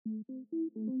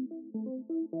Hello,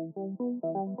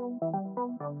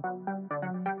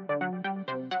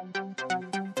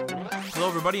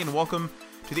 everybody, and welcome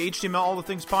to the HTML All the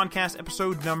Things podcast,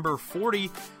 episode number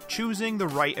 40, Choosing the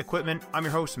Right Equipment. I'm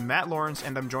your host, Matt Lawrence,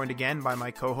 and I'm joined again by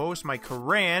my co-host, Mike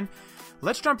Horan.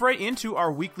 Let's jump right into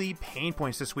our weekly pain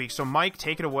points this week. So, Mike,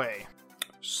 take it away.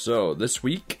 So, this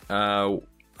week,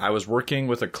 I was working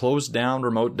with a closed-down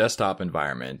remote desktop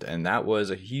environment, and that was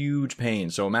a huge pain.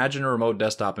 So, imagine a remote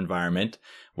desktop environment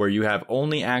where you have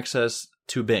only access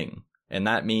to Bing, and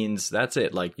that means that's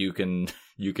it. Like, you can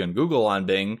Google on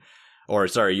Bing,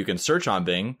 you can search on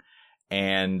Bing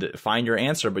and find your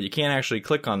answer, but you can't actually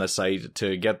click on the site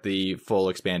to get the full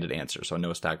expanded answer. So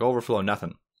no Stack Overflow,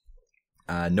 nothing.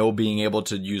 No being able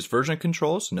to use version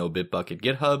controls, no Bitbucket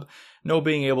GitHub, no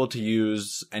being able to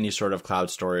use any sort of cloud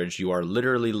storage. You are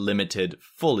literally limited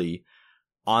fully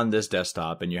on this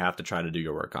desktop, and you have to try to do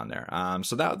your work on there.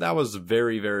 So that was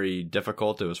very, very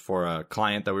difficult. It was for a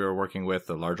client that we were working with,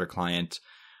 a larger client.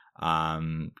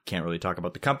 Can't really talk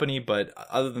about the company, but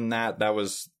other than that,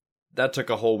 that took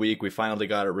a whole week. We finally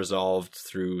got it resolved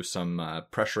through some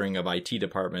pressuring of IT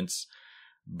departments,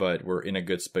 but we're in a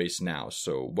good space now.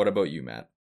 So what about you, Matt?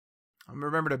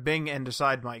 Remember to Bing and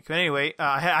decide, Mike. But anyway,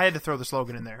 I had to throw the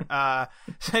slogan in there.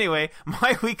 So anyway,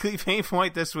 my weekly pain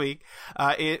point this week,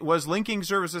 it was linking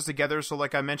services together. So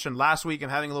like I mentioned last week, I'm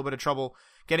having a little bit of trouble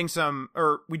getting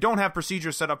we don't have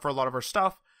procedures set up for a lot of our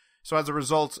stuff. So as a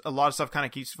result, a lot of stuff kind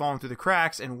of keeps falling through the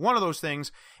cracks. And one of those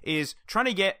things is trying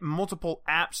to get multiple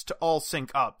apps to all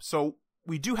sync up. So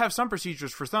we do have some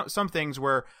procedures for some things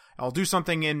where I'll do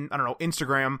something in,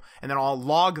 Instagram, and then I'll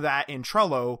log that in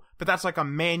Trello, but that's like a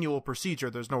manual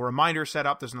procedure. There's no reminder set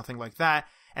up. There's nothing like that.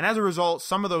 And as a result,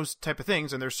 some of those type of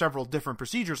things, and there's several different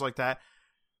procedures like that,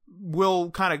 will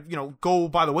kind of, go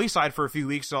by the wayside for a few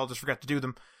weeks, so I'll just forget to do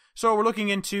them. So we're looking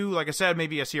into, like I said,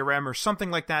 maybe a CRM or something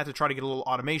like that to try to get a little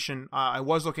automation. I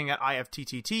was looking at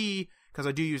IFTTT because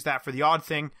I do use that for the odd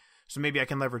thing. So maybe I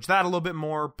can leverage that a little bit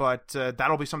more, but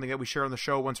that'll be something that we share on the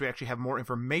show once we actually have more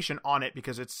information on it,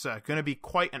 because it's going to be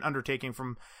quite an undertaking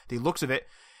from the looks of it.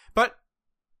 But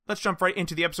let's jump right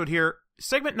into the episode here.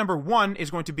 Segment number 1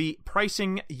 is going to be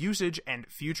pricing, usage, and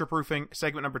future-proofing.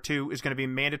 Segment number 2 is going to be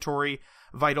mandatory,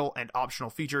 vital, and optional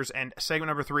features. And segment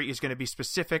number 3 is going to be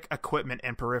specific equipment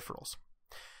and peripherals.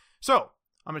 So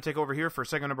I'm going to take over here for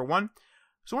segment number 1.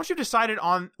 So once you've decided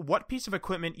on what piece of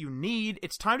equipment you need,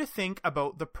 it's time to think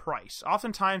about the price.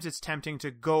 Oftentimes it's tempting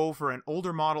to go for an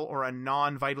older model or a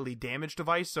non-vitally damaged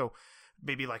device. So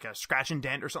maybe like a scratch and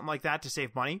dent or something like that to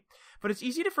save money. But it's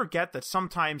easy to forget that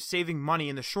sometimes saving money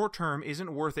in the short term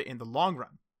isn't worth it in the long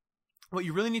run. What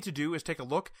you really need to do is take a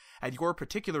look at your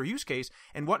particular use case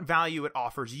and what value it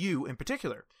offers you in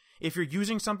particular. If you're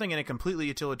using something in a completely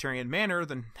utilitarian manner,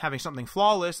 then having something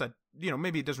flawless that,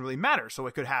 maybe it doesn't really matter. So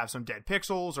it could have some dead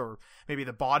pixels, or maybe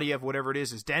the body of whatever it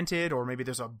is dented, or maybe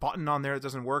there's a button on there that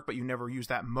doesn't work, but you never use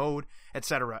that mode,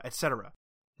 etc., etc.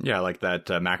 Yeah, like that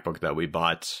MacBook that we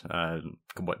bought, a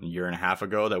year and a half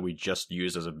ago that we just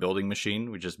used as a building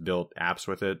machine. We just built apps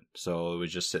with it. So it would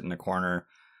just sit in the corner,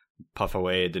 puff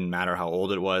away. It didn't matter how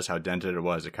old it was, how dented it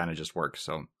was. It kind of just worked.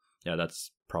 So yeah,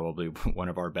 that's probably one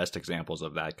of our best examples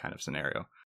of that kind of scenario.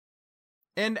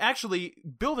 And actually,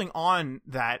 building on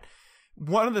that,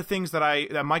 one of the things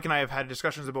that Mike and I have had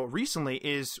discussions about recently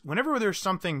is whenever there's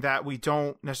something that we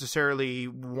don't necessarily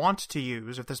want to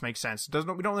use, if this makes sense, we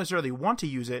don't necessarily want to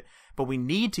use it, but we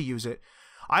need to use it.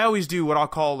 I always do what I'll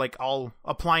call, I'll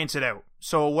appliance it out.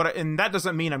 So and that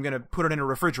doesn't mean I'm going to put it in a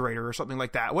refrigerator or something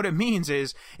like that. What it means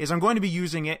is I'm going to be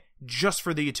using it just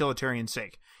for the utilitarian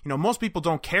sake. Most people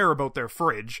don't care about their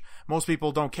fridge. Most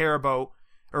people don't care about,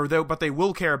 but they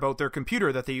will care about their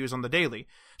computer that they use on the daily.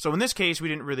 So in this case, we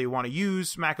didn't really want to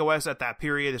use macOS at that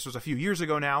period. This was a few years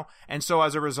ago now. And so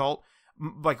as a result,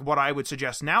 what I would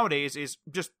suggest nowadays is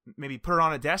just maybe put it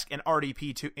on a desk and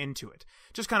RDP into it.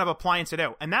 Just kind of appliance it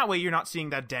out. And that way you're not seeing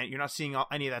that dent. You're not seeing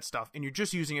any of that stuff. And you're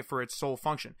just using it for its sole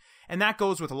function. And that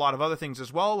goes with a lot of other things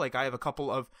as well. Like I have a couple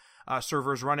of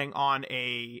servers running on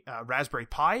a Raspberry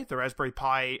Pi. The Raspberry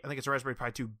Pi, I think it's a Raspberry Pi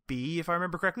 2B if I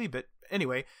remember correctly. But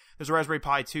anyway, there's a Raspberry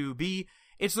Pi 2B.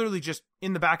 It's literally just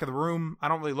in the back of the room. I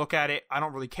don't really look at it. I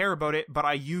don't really care about it. But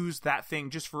I use that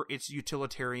thing just for its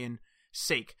utilitarian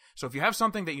sake. So if you have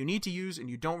something that you need to use and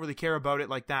you don't really care about it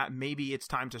like that, maybe it's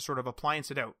time to sort of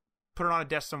appliance it out. Put it on a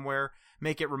desk somewhere,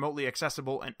 make it remotely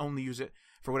accessible, and only use it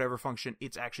for whatever function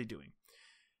it's actually doing.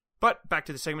 But back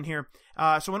to the segment here.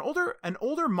 So an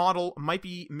older model might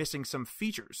be missing some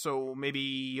features. So maybe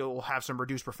you'll have some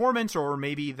reduced performance, or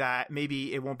maybe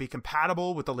it won't be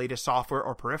compatible with the latest software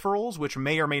or peripherals, which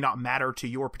may or may not matter to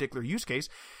your particular use case.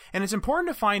 And it's important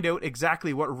to find out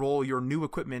exactly what role your new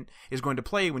equipment is going to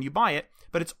play when you buy it.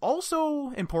 But it's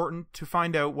also important to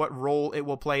find out what role it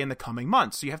will play in the coming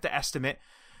months. So you have to estimate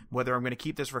whether I'm going to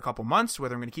keep this for a couple months,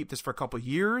 whether I'm going to keep this for a couple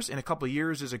years. In a couple of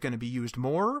years, is it going to be used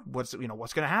more? What's going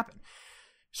to happen?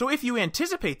 So if you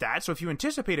anticipate that, if you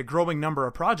anticipate a growing number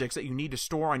of projects that you need to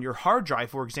store on your hard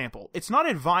drive, for example, it's not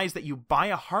advised that you buy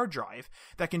a hard drive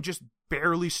that can just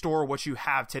barely store what you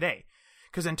have today.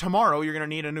 Because then tomorrow you're going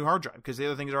to need a new hard drive because the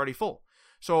other thing is already full.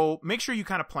 So make sure you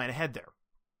kind of plan ahead there.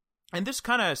 And this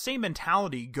kind of same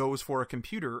mentality goes for a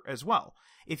computer as well.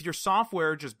 If your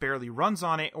software just barely runs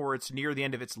on it, or it's near the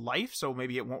end of its life, so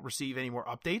maybe it won't receive any more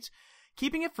updates,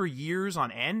 keeping it for years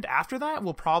on end after that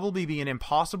will probably be an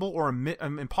impossible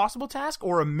task,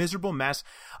 or a miserable mess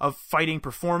of fighting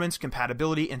performance,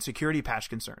 compatibility, and security patch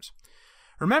concerns.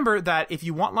 Remember that if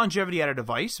you want longevity at a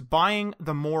device, buying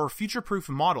the more future-proof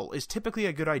model is typically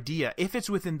a good idea if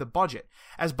it's within the budget,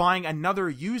 as buying another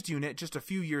used unit just a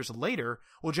few years later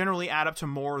will generally add up to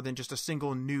more than just a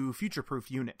single new future-proof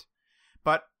unit.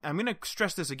 But I'm going to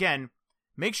stress this again,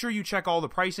 make sure you check all the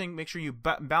pricing, make sure you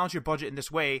balance your budget in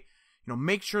this way,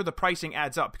 make sure the pricing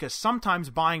adds up, because sometimes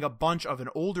buying a bunch of an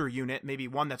older unit, maybe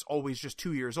one that's always just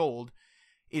 2 years old,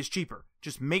 is cheaper.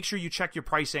 Just make sure you check your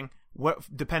pricing,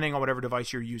 depending on whatever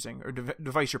device you're using, or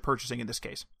device you're purchasing in this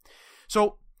case.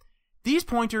 So these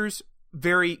pointers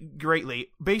vary greatly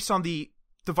based on the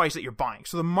device that you're buying.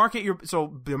 So the market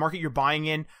you're buying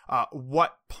in,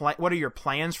 what are your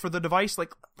plans for the device?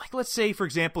 Like let's say, for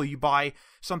example, you buy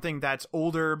something that's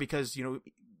older because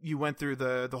you went through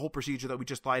the whole procedure that we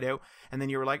just laid out, and then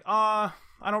you were like, I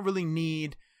don't really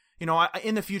need,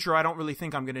 in the future I don't really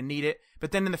think I'm going to need it,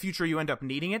 but then in the future you end up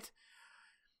needing it.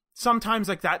 Sometimes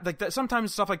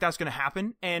sometimes stuff like that's going to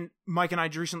happen. And Mike and I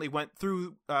recently went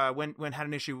through when had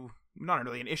an issue. Not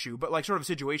really an issue, but like sort of a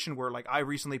situation where like I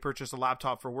recently purchased a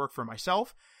laptop for work for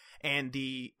myself, and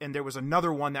there was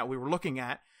another one that we were looking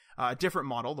at, a different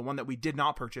model, the one that we did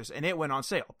not purchase, and it went on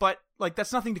sale. But like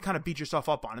that's nothing to kind of beat yourself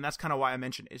up on, and that's kind of why I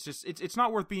mentioned it. It's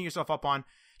not worth beating yourself up on.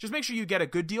 Just make sure you get a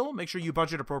good deal, make sure you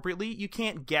budget appropriately. You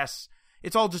can't guess.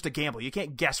 It's all just a gamble. You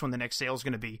can't guess when the next sale is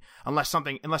going to be, unless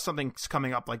something's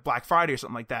coming up like Black Friday or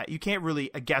something like that. You can't really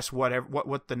guess what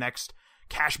the next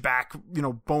cashback,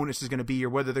 bonus is going to be, or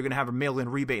whether they're going to have a mail-in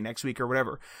rebate next week or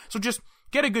whatever. So just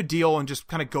get a good deal and just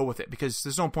kind of go with it, because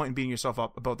there's no point in beating yourself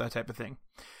up about that type of thing.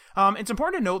 It's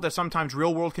important to note that sometimes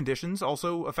real-world conditions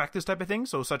also affect this type of thing,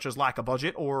 so such as lack of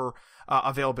budget or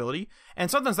availability,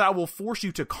 and sometimes that will force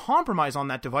you to compromise on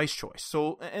that device choice.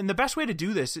 So, and the best way to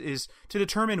do this is to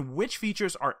determine which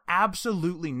features are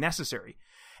absolutely necessary.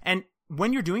 And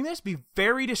when you're doing this, be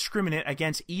very discriminate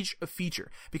against each feature,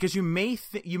 because you may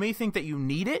think that you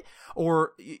need it,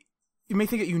 or you may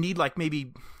think that you need, like,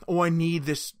 maybe, I need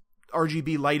this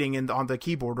RGB lighting on the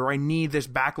keyboard, or I need this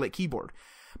backlit keyboard.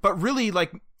 But really,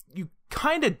 like, you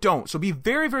kind of don't. So be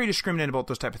very, very discriminate about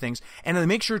those type of things, and then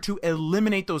make sure to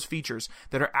eliminate those features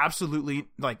that are absolutely,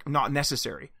 like, not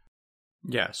necessary.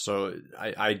 Yeah, so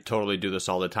I totally do this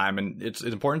all the time, and it's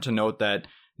important to note that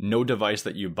no device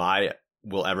that you buy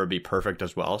will ever be perfect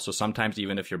as well. So sometimes,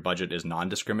 even if your budget is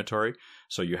non-discriminatory,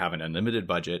 so you have an unlimited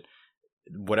budget,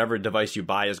 whatever device you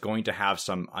buy is going to have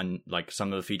some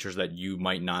of the features that you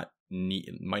might not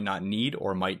need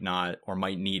or might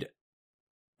need,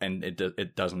 and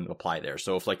it doesn't apply there.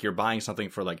 So if like you're buying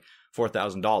something for like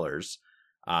 $4,000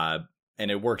 and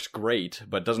it works great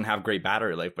but doesn't have great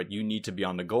battery life, but you need to be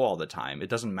on the go all the time, it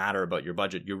doesn't matter about your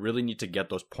budget. You really need to get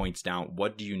those points down.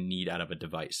 What do you need out of a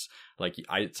device? Like,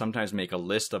 I sometimes make a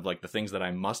list of like the things that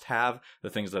I must have, the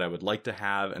things that I would like to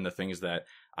have, and the things that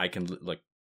I can like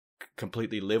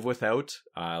completely live without,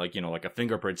 like a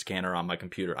fingerprint scanner on my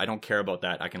computer. I don't care about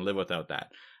that. I can live without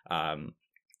that.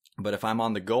 But if I'm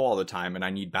on the go all the time and I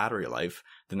need battery life,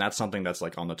 then that's something that's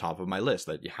like on the top of my list,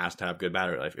 that it has to have good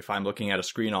battery life. If I'm looking at a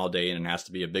screen all day and it has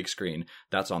to be a big screen,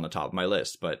 that's on the top of my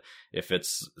list. But if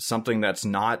it's something that's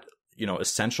not,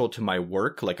 essential to my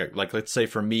work, like let's say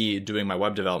for me doing my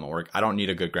web development work, I don't need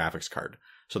a good graphics card.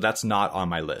 So that's not on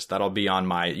my list. That'll be on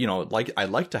my, like I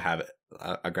like to have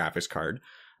a graphics card.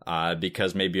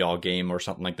 Because maybe I'll game or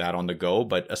something like that on the go,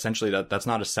 but essentially that's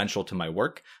not essential to my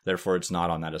work. Therefore, it's not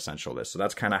on that essential list. So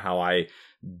that's kind of how I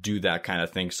do that kind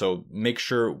of thing. So make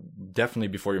sure, definitely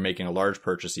before you're making a large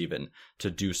purchase, even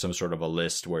to do some sort of a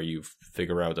list where you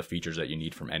figure out the features that you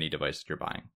need from any device that you're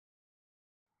buying.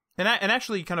 And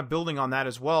actually, kind of building on that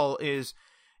as well, is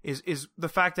is the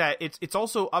fact that it's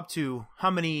also up to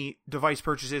how many device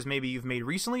purchases maybe you've made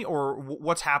recently or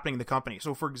what's happening in the company.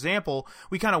 So for example,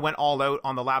 we kind of went all out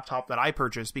on the laptop that I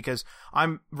purchased because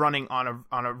I'm running on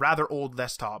a rather old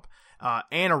desktop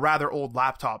and a rather old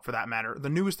laptop for that matter. The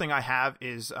newest thing I have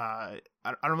is I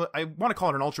want to call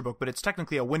it an Ultrabook, but it's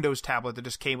technically a Windows tablet that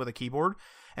just came with a keyboard.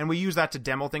 And we use that to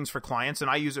demo things for clients, and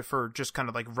I use it for just kind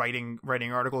of like writing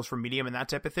articles for Medium and that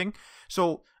type of thing.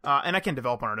 So, and I can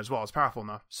develop on it as well. It's powerful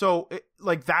enough. So,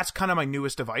 that's kind of my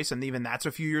newest device, and even that's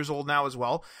a few years old now as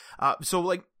well.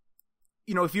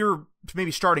 If you're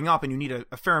maybe starting up and you need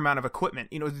a fair amount of equipment,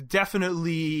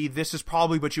 definitely this is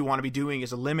probably what you want to be doing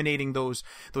is eliminating those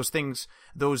things,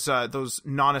 those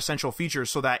non-essential features,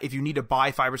 so that if you need to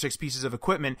buy 5 or 6 pieces of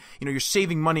equipment, you're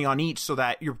saving money on each, so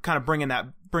that you're kind of bringing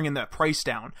that price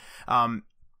down.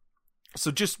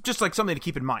 So just like something to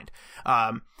keep in mind.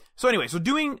 So anyway,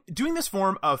 doing this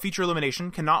form of feature elimination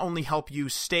can not only help you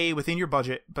stay within your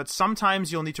budget, but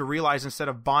sometimes you'll need to realize instead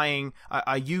of buying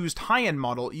a used high-end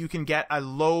model, you can get a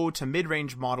low to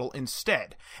mid-range model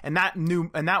instead. And that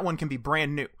one can be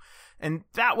brand new. And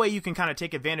that way you can kind of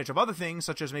take advantage of other things,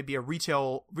 such as maybe a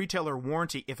retailer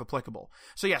warranty if applicable.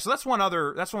 So that's one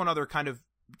other kind of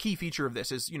key feature of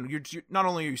this is, you're not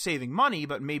only are you saving money,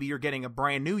 but maybe you're getting a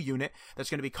brand new unit that's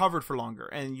going to be covered for longer,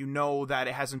 and that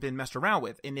it hasn't been messed around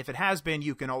with. And if it has been,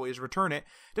 you can always return it,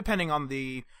 depending on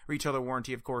the retailer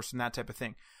warranty, of course, and that type of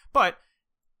thing. But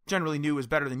generally, new is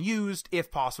better than used,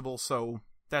 if possible. So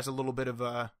there's a little bit of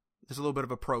a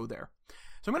pro there.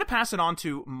 So I'm going to pass it on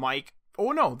to Mike.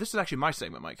 Oh no, this is actually my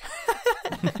segment, Mike.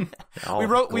 I'll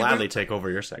gladly take over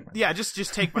your segment. Yeah,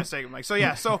 just take my segment, Mike. So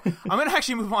I'm going to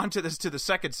actually move on to the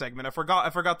second segment. I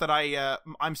forgot that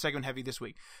I'm segment heavy this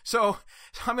week. So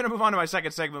I'm going to move on to my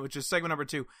second segment, which is segment number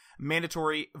 2,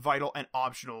 mandatory, vital, and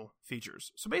optional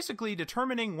features. So basically,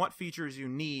 determining what features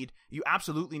you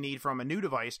absolutely need from a new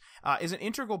device is an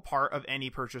integral part of any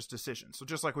purchase decision. So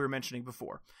just like we were mentioning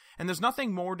before. And there's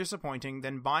nothing more disappointing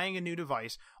than buying a new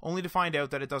device only to find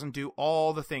out that it doesn't do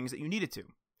all the things that you need it to.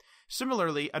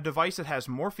 Similarly, a device that has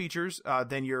more features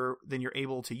than you're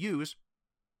able to use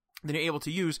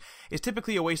is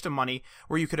typically a waste of money,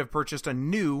 where you could have purchased a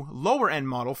new, lower-end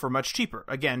model for much cheaper.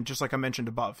 Again, just like I mentioned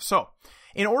above. So,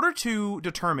 in order to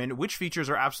determine which features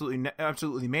are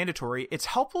absolutely mandatory, it's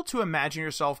helpful to imagine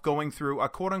yourself going through a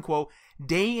quote-unquote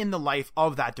day in the life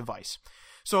of that device.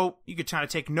 So you could kind of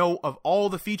take note of all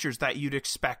the features that you'd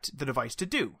expect the device to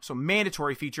do. So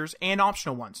mandatory features and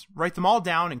optional ones. Write them all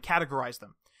down and categorize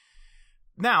them.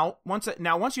 Now, once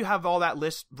you have all that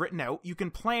list written out, you can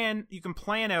plan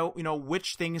out,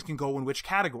 which things can go in which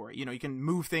category. You can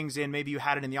move things in. Maybe you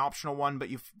had it in the optional one, but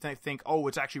you think, oh,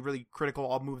 it's actually really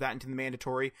critical, I'll move that into the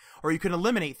mandatory. Or you can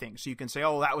eliminate things. So you can say,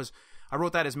 oh, I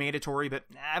wrote that as mandatory, but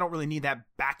I don't really need that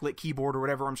backlit keyboard or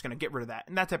whatever. I'm just going to get rid of that,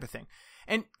 and that type of thing.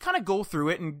 And kind of go through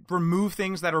it and remove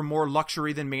things that are more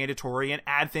luxury than mandatory and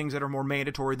add things that are more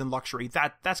mandatory than luxury.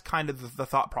 That's kind of the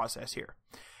thought process here.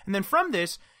 And then from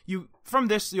this,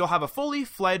 you'll have a fully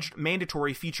fledged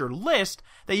mandatory feature list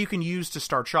that you can use to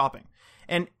start shopping.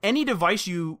 And any device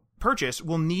you purchase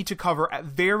will need to cover at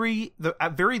very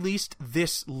least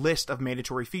this list of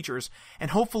mandatory features, and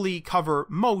hopefully cover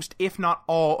most, if not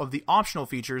all, of the optional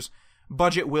features,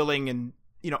 budget willing and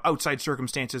outside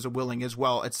circumstances willing as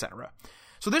well, etc.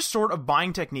 So this sort of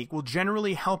buying technique will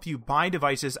generally help you buy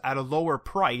devices at a lower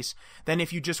price than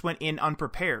if you just went in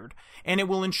unprepared, and it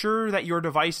will ensure that your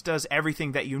device does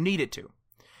everything that you need it to.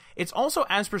 It's also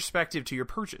adds perspective to your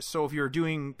purchase. So if you're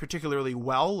doing particularly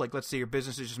well, like let's say your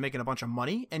business is just making a bunch of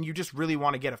money and you just really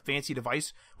want to get a fancy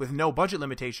device with no budget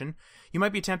limitation, you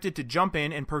might be tempted to jump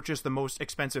in and purchase the most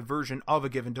expensive version of a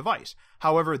given device.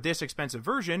 However, this expensive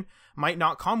version might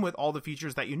not come with all the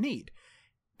features that you need.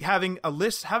 Having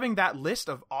that list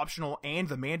of optional and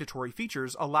the mandatory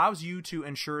features allows you to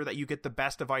ensure that you get the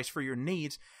best device for your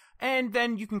needs. And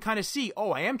then you can kind of see,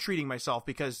 oh, I am treating myself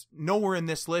because nowhere in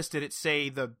this list did it say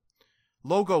the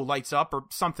logo lights up or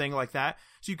something like that.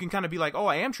 So you can kind of be like, oh,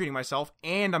 I am treating myself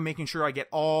and I'm making sure I get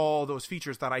all those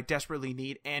features that I desperately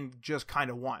need and just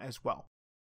kind of want as well.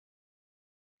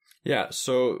 Yeah,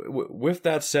 so with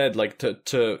that said, like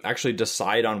to actually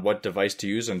decide on what device to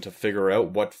use and to figure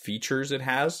out what features it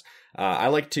has, I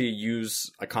like to use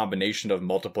a combination of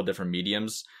multiple different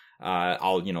mediums.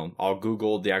 I'll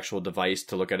Google the actual device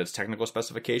to look at its technical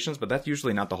specifications, but that's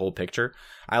usually not the whole picture.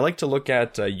 I like to look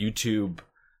at YouTube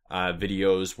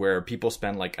videos where people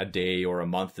spend like a day or a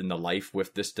month in the life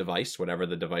with this device, whatever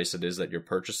the device it is that you're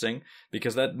purchasing,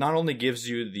 because that not only gives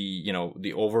you the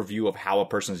overview of how a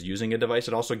person's using a device,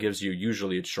 it also gives you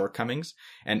usually its shortcomings.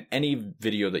 And any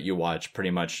video that you watch,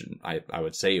 pretty much, I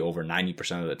would say over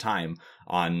 90% of the time,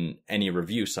 on any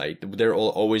review site. There will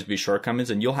always be shortcomings,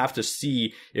 and you'll have to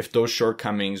see if those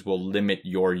shortcomings will limit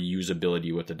your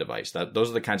usability with the device. Those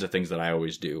are the kinds of things that I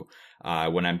always do.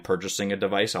 When I'm purchasing a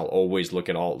device, I'll always look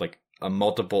at all like a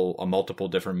multiple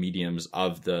different mediums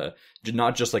of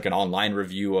not just like an online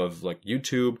review of like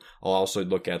YouTube. I'll also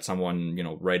look at someone,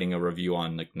 writing a review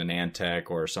on like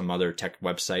Niantic or some other tech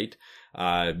website,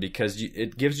 because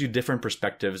it gives you different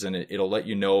perspectives, and it'll let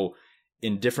you know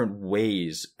in different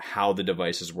ways how the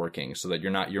device is working, so that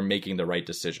you're making the right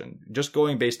decision. Just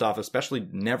going based off, especially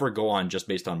never go on just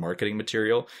based on marketing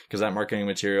material, because that marketing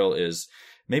material is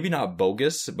maybe not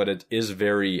bogus, but it is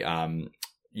very,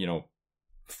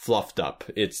 fluffed up.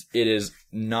 It is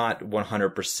not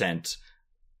 100%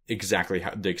 exactly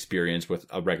how the experience with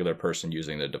a regular person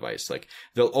using the device. Like,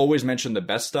 they'll always mention the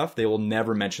best stuff. They will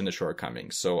never mention the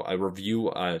shortcomings. So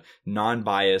a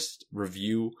non-biased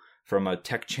review from a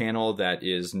tech channel that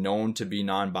is known to be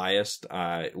non-biased,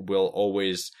 will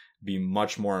always be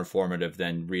much more informative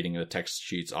than reading the text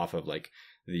sheets off of like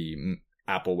the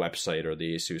Apple website or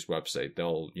the Asus website.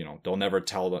 They'll never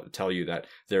tell you that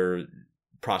their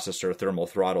processor thermal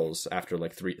throttles after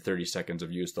like 30 seconds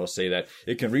of use. They'll say that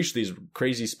it can reach these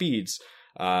crazy speeds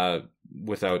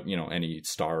without any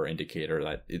star indicator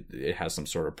that it has some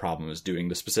sort of problem is doing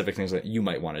the specific things that you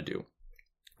might want to do.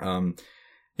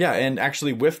 Yeah, and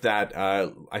actually with that,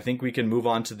 I think we can move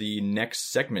on to the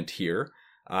next segment here.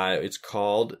 It's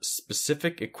called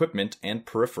Specific Equipment and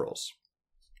Peripherals.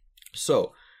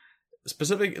 So,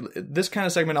 this kind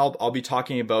of segment, I'll be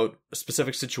talking about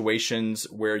specific situations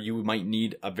where you might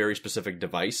need a very specific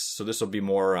device. So this will be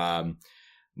more of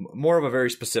a very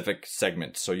specific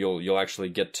segment. So you'll actually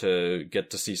get to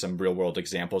see some real world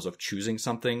examples of choosing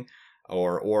something,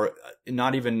 or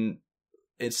not even.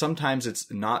 Sometimes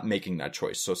it's not making that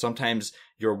choice. So sometimes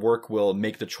your work will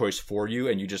make the choice for you,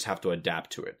 and you just have to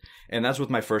adapt to it. And that's with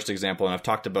my first example. And I've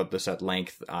talked about this at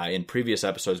length in previous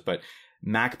episodes, but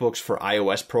MacBooks for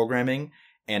iOS programming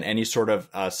and any sort of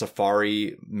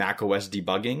Safari macOS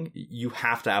debugging, you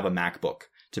have to have a MacBook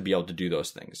to be able to do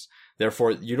those things.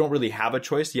 Therefore, you don't really have a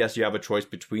choice. Yes, you have a choice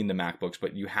between the MacBooks,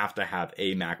 but you have to have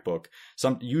a MacBook.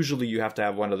 Usually you have to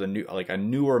have one of the a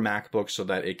newer MacBook, so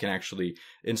that it can actually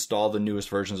install the newest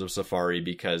versions of Safari,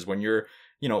 because when you're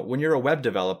a web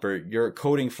developer, you're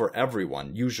coding for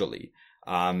everyone usually.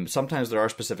 Sometimes there are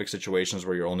specific situations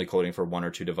where you're only coding for one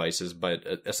or two devices, but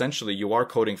essentially you are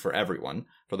coding for everyone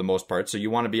for the most part. So you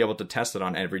want to be able to test it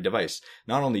on every device.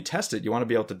 Not only test it, you want to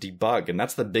be able to debug. And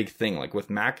that's the big thing. Like with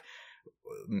Mac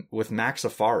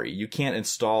Safari, you can't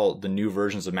install the new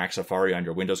versions of Mac Safari on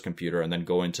your Windows computer and then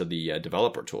go into the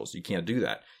developer tools. You can't do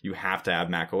that. You have to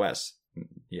have Mac OS.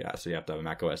 Yeah, so you have to have a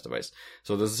Mac OS device.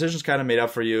 So the decision's kind of made up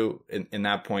for you in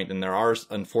that point, and there are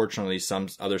unfortunately some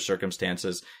other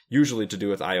circumstances, usually to do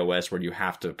with iOS, where you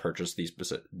have to purchase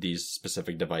these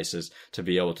specific devices to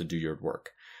be able to do your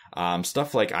work.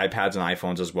 Stuff like iPads and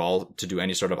iPhones as well, to do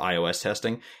any sort of iOS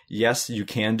testing. Yes, you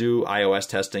can do iOS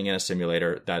testing in a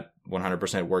simulator. That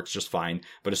 100% works just fine.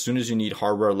 But as soon as you need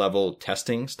hardware level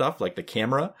testing stuff like the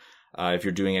camera, if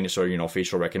you're doing any sort of,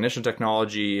 facial recognition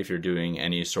technology, if you're doing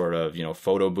any sort of,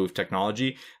 photo booth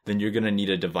technology, then you're going to need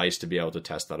a device to be able to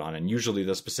test that on. And usually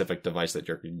the specific device that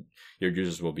your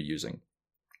users will be using.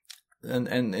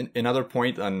 And another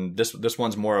point on this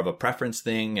one's more of a preference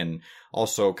thing, and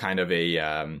also kind of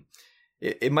a,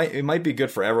 it might be good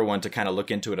for everyone to kind of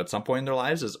look into it at some point in their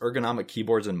lives, is ergonomic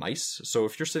keyboards and mice. So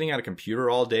if you're sitting at a computer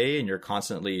all day and you're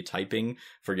constantly typing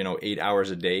for, 8 hours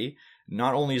a day,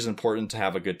 not only is it important to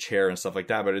have a good chair and stuff like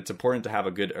that, but it's important to have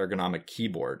a good ergonomic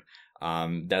keyboard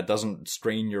that doesn't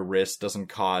strain your wrist, doesn't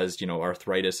cause,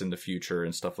 arthritis in the future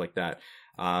and stuff like that.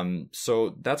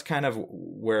 So that's kind of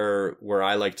where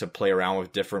I like to play around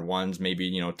with different ones.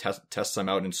 Maybe, test some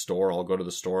out in store. I'll go to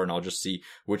the store and I'll just see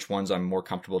which ones I'm more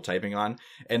comfortable typing on.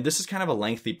 And this is kind of a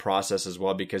lengthy process as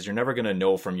well, because you're never going to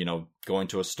know from, going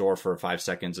to a store for 5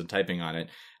 seconds and typing on it,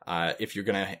 if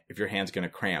your hand's going to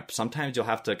cramp. Sometimes you'll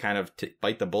have to kind of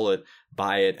bite the bullet,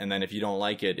 buy it. And then if you don't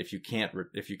like it, if you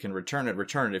can return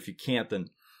it. If you can't, then,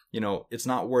 it's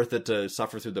not worth it to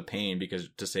suffer through the pain, because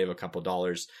to save a couple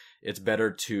dollars, it's better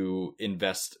to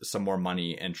invest some more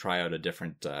money and try out a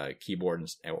different keyboard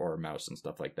or mouse and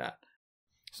stuff like that.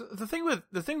 So the thing with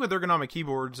ergonomic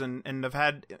keyboards, and I've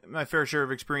had my fair share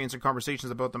of experience and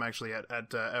conversations about them actually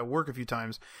at work a few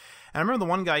times. And I remember the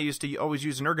one guy used to always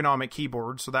use an ergonomic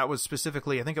keyboard. So that was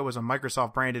specifically, I think it was a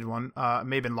Microsoft branded one. It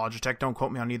may have been Logitech. Don't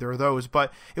quote me on either of those.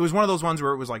 But it was one of those ones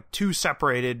where it was like two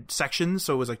separated sections.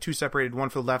 So it was like two separated, one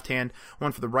for the left hand,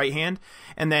 one for the right hand.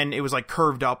 And then it was like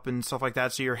curved up and stuff like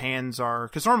that. So your hands are,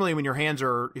 because normally when your hands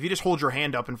are, if you just hold your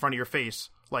hand up in front of your face,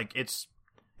 like it's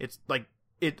like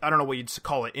I don't know what you'd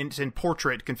call it. It's in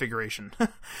portrait configuration.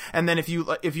 And then if you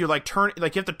like turn,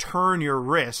 like you have to turn your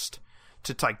wrist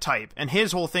to type. And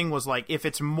his whole thing was like, if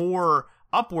it's more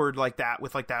upward like that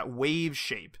with like that wave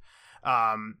shape,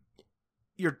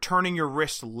 you're turning your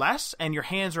wrist less and your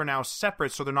hands are now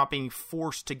separate. So they're not being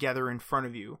forced together in front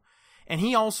of you. And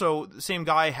he also, the same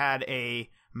guy, had a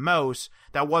mouse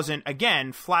that wasn't,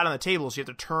 again, flat on the table, so you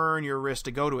have to turn your wrist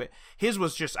to go to it. His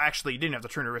was just actually, you didn't have to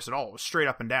turn your wrist at all. It was straight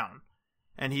up and down.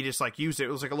 And he just like used it.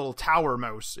 It was like a little tower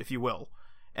mouse, if you will.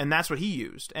 And that's what he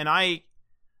used. And I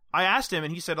asked him,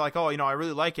 and he said like, oh, I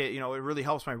really like it. It really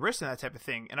helps my wrist and that type of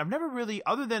thing. And I've never really,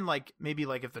 other than like maybe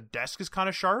like if the desk is kind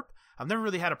of sharp, I've never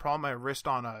really had a problem with my wrist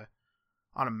on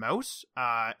a mouse.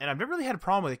 And I've never really had a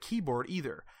problem with a keyboard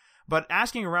either. But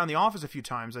asking around the office a few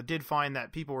times, I did find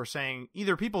that people were saying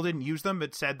either people didn't use them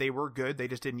but said they were good, they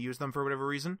just didn't use them for whatever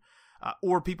reason,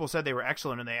 or people said they were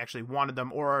excellent and they actually wanted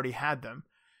them or already had them.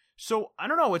 So I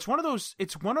don't know. It's one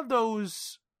of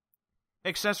those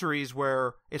accessories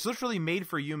where it's literally made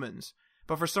for humans,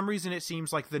 but for some reason it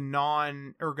seems like the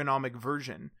non-ergonomic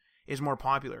version is more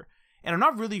popular. And I'm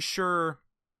not really sure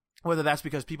whether that's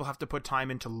because people have to put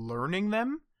time into learning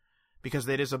them, because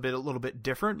it is a little bit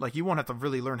different. Like, you won't have to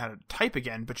really learn how to type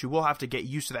again, but you will have to get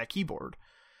used to that keyboard.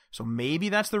 So maybe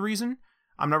that's the reason.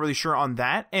 I'm not really sure on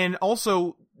that. And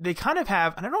also, they kind of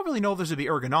have, and I don't really know if this would be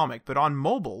ergonomic, but on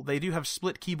mobile, they do have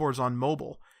split keyboards on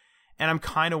mobile. And I'm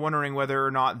kind of wondering whether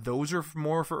or not those are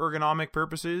more for ergonomic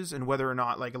purposes and whether or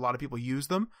not, like, a lot of people use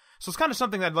them. So it's kind of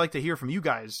something that I'd like to hear from you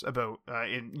guys about.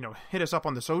 Hit us up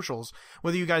on the socials,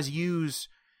 whether you guys use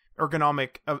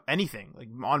ergonomic of anything, like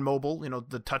on mobile,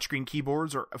 the touchscreen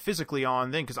keyboards, or physically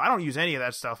on thing, because I don't use any of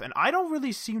that stuff and I don't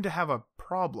really seem to have a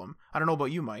problem. I don't know about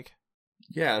you, Mike.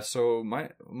 Yeah, so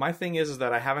my thing is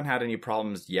that I haven't had any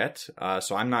problems yet.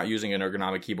 So I'm not using an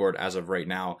ergonomic keyboard as of right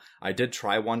now. I did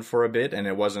try one for a bit and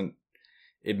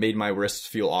it made my wrists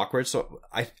feel awkward. So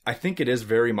I think it is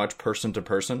very much person to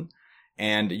person.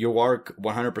 And you are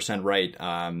 100%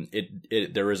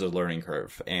 right. There is a learning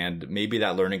curve, and maybe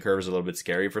that learning curve is a little bit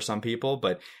scary for some people.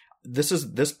 But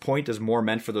this point is more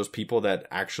meant for those people that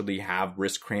actually have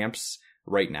wrist cramps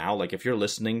right now. Like, if you're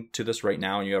listening to this right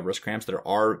now and you have wrist cramps, there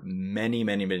are many,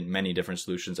 many, many, many different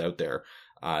solutions out there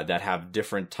that have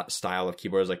different style of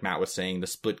keyboards. Like Matt was saying, the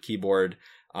split keyboard.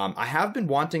 I have been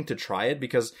wanting to try it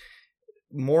because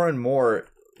more and more,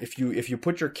 if you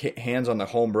put your hands on the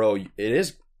home row, it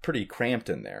is pretty cramped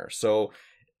in there. So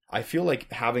I feel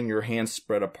like having your hands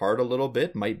spread apart a little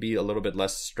bit might be a little bit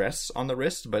less stress on the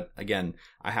wrist. But again,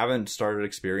 I haven't started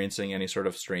experiencing any sort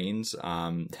of strains.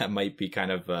 That might be kind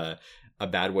of a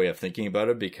bad way of thinking about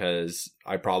it, because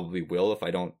I probably will if I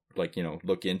don't look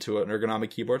into an ergonomic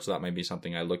keyboard. So that might be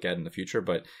something I look at in the future.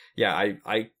 But yeah,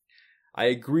 I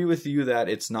agree with you that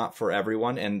it's not for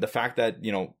everyone. And the fact that,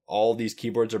 all these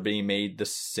keyboards are being made the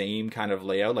same kind of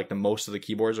layout, like the most of the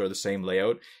keyboards are the same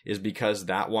layout, is because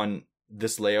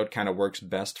this layout kind of works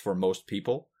best for most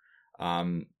people.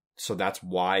 So that's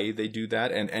why they do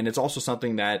that. And it's also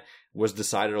something that was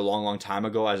decided a long, long time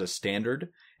ago as a standard.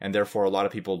 And therefore, a lot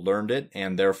of people learned it.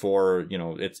 And therefore,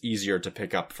 it's easier to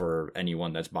pick up for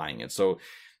anyone that's buying it. So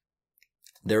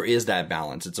there is that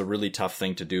balance. It's a really tough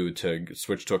thing to do, to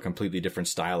switch to a completely different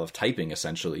style of typing,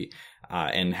 essentially,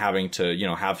 and having to,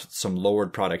 have some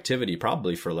lowered productivity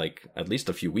probably for like at least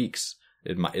a few weeks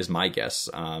is my guess.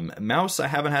 Mouse, I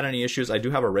haven't had any issues. I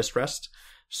do have a wrist rest,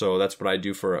 so that's what I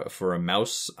do for a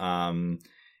mouse. And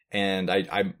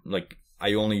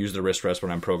I only use the wrist rest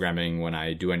when I'm programming. When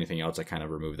I do anything else, I kind of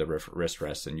remove the wrist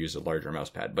rest and use a larger mouse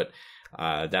pad. But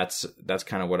that's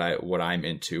kind of what I'm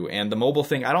into. And the mobile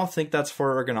thing, I don't think that's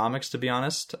for ergonomics, to be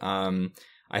honest.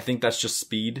 I think that's just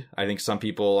speed. I think some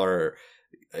people are,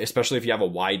 especially if you have a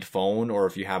wide phone or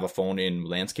if you have a phone in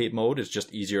landscape mode, it's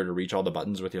just easier to reach all the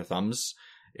buttons with your thumbs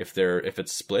if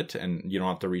it's split and you don't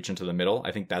have to reach into the middle.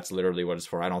 I think that's literally what it's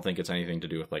for. I don't think it's anything to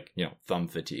do with thumb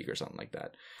fatigue or something like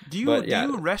that. Do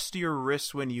you rest your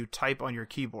wrists when you type on your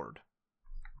keyboard?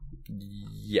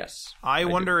 Yes. I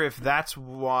wonder if that's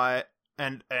why,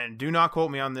 and do not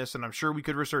quote me on this, and I'm sure we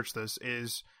could research this,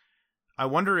 I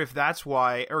wonder if that's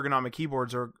why ergonomic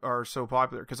keyboards are so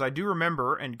popular. Because I do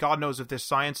remember, and God knows if this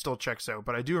science still checks out,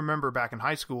 but I do remember back in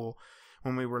high school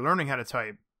when we were learning how to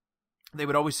type, they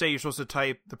would always say you're supposed to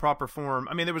type the proper form.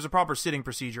 I mean, there was a proper sitting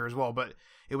procedure as well, but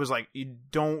it was like, you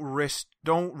don't rest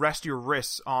your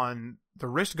wrists on the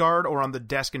wrist guard or on the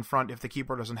desk in front if the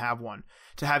keyboard doesn't have one,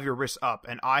 to have your wrists up.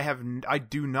 And I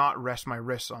do not rest my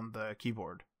wrists on the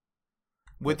keyboard.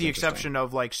 With the exception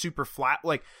of like super flat,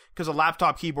 like, because a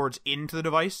laptop keyboard's into the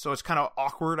device, so it's kind of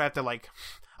awkward. I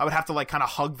would have to kind of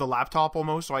hug the laptop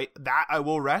almost. So I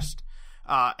will rest,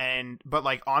 But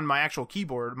like on my actual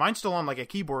keyboard, mine's still on like a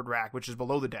keyboard rack, which is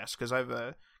below the desk because I have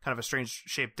a kind of a strange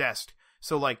shaped desk.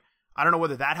 So like, I don't know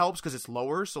whether that helps because it's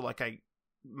lower. So like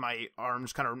my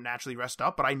arms kind of naturally rest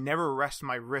up, but I never rest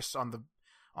my wrists on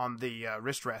the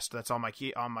wrist rest that's on my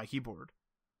keyboard.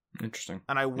 Interesting.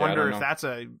 And I wonder if that's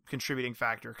a contributing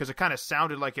factor because it kind of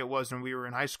sounded like it was when we were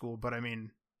in high school, but I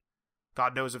mean,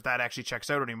 God knows if that actually checks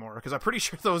out anymore because I'm pretty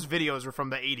sure those videos are from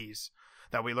the 80s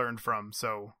that we learned from.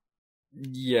 So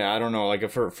yeah, I don't know. Like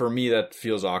for me, that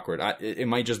feels awkward. It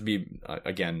might just be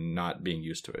again not being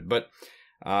used to it, but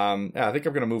yeah, I think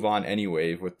I'm going to move on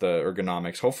anyway with the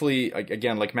ergonomics. Hopefully,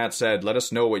 again, like Matt said, let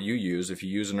us know what you use. If you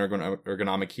use an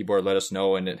ergonomic keyboard, let us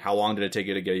know. And how long did it take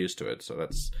you to get used to it? So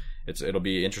it'll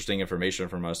be interesting information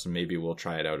from us, and maybe we'll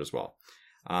try it out as well.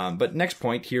 But next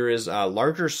point here is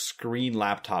larger screen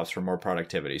laptops for more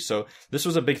productivity. So this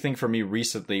was a big thing for me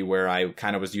recently where I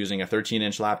kind of was using a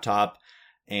 13-inch laptop.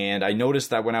 And I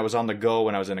noticed that when I was on the go,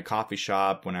 when I was in a coffee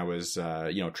shop, when I was,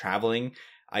 traveling,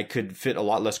 I could fit a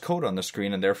lot less code on the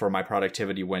screen, and therefore my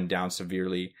productivity went down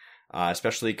severely,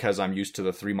 especially because I'm used to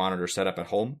the 3-monitor setup at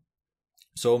home.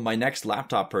 So my next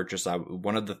laptop purchase,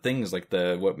 one of the things like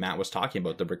what Matt was talking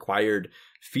about, the required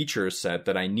feature set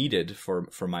that I needed for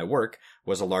my work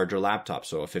was a larger laptop.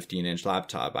 So a 15-inch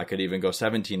laptop. I could even go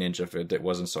 17-inch if it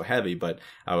wasn't so heavy, but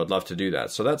I would love to do that.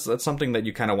 So that's something that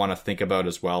you kind of want to think about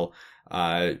as well.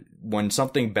 When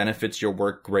something benefits your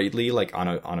work greatly, like on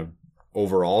a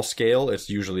overall scale, it's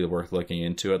usually worth looking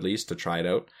into at least to try it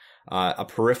out. A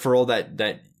peripheral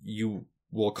that you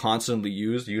will constantly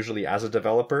use, usually as a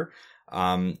developer,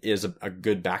 is a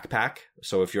good backpack.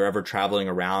 So if you're ever traveling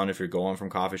around, if you're going from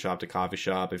coffee shop to coffee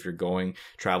shop, if you're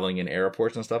traveling in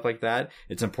airports and stuff like that,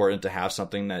 it's important to have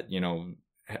something that,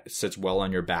 sits well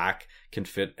on your back, can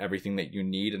fit everything that you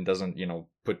need and doesn't,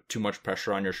 put too much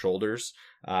pressure on your shoulders.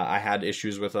 I had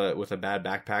issues with a bad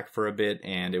backpack for a bit,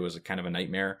 and it was kind of a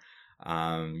nightmare.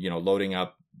 Loading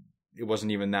up, it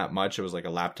wasn't even that much. It was like a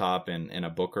laptop and a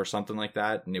book or something like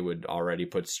that. And it would already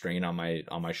put strain on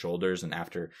my shoulders. And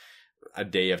after a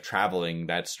day of traveling,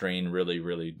 that strain really,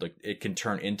 really, like, it can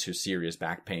turn into serious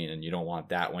back pain. And you don't want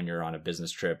that when you're on a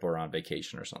business trip or on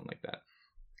vacation or something like that.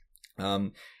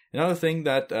 Another thing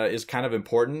that is kind of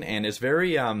important and is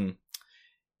very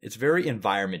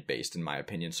environment based in my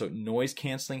opinion. So noise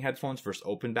canceling headphones versus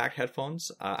open back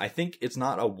headphones. I think it's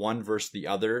not a one versus the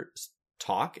other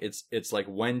talk. It's like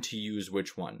when to use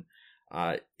which one.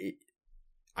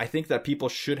 I think that people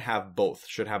should have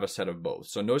a set of both.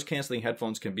 So noise canceling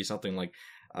headphones can be something like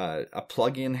a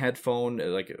plug-in headphone,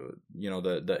 like,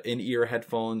 the in-ear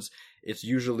headphones. It's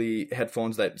usually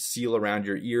headphones that seal around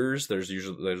your ears. There's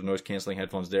noise canceling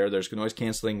headphones there. There's noise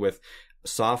canceling with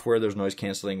software. There's noise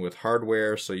canceling with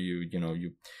hardware. So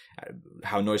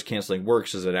how noise canceling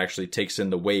works is it actually takes in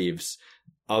the waves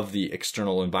of the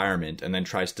external environment and then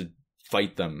tries to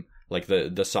fight them. Like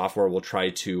the software will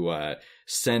try to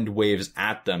send waves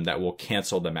at them that will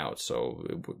cancel them out. So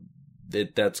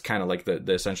that's kind of like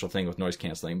the essential thing with noise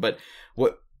canceling. But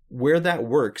where that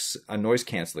works, a noise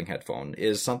canceling headphone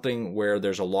is something where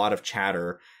there's a lot of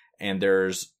chatter and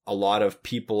there's a lot of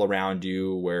people around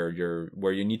you where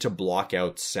you need to block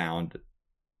out sound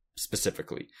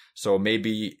specifically. So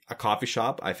maybe a coffee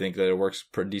shop, I think that it works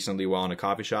pretty decently well in a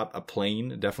coffee shop. A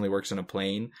plane definitely works in a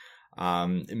plane.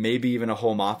 Maybe even a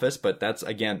home office, but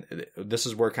this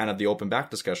is where kind of the open back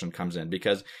discussion comes in,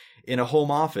 because in a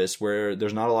home office where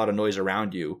there's not a lot of noise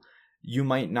around you, you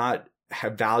might not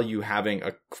value having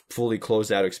a fully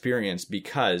closed out experience,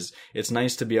 because it's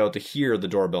nice to be able to hear the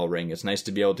doorbell ring. It's nice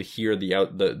to be able to hear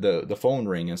the phone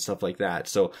ring and stuff like that.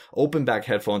 So open back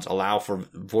headphones allow for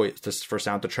for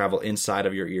sound to travel inside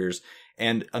of your ears.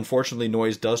 And unfortunately,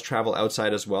 noise does travel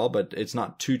outside as well, but it's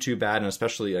not too bad. And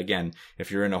especially, again,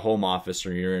 if you're in a home office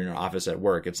or you're in an office at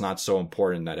work, it's not so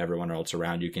important that everyone else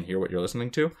around you can hear what you're listening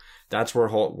to. That's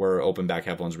where open back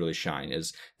headphones really shine,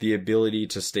 is the ability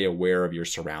to stay aware of your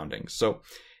surroundings. So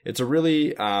it's a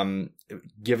really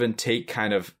give and take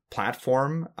kind of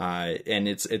platform, and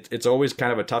it's always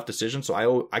kind of a tough decision.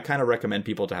 So I kind of recommend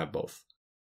people to have both.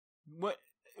 What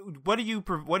do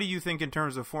you think in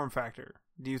terms of form factor?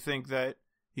 Do you think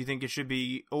it should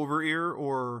be over ear,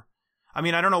 or, I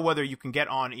mean, I don't know whether you can get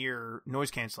on ear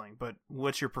noise canceling, but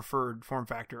what's your preferred form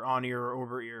factor, on ear or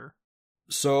over ear?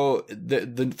 So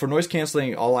for noise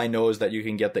canceling, all I know is that you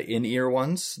can get the in-ear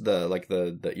ones, the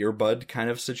earbud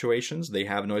kind of situations. They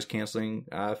have noise canceling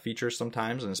features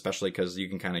sometimes, and especially because you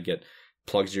can kind of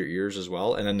plugs your ears as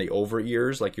well. And then the over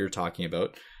ears, like you're talking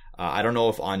about, I don't know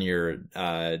if On-Ear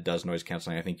does noise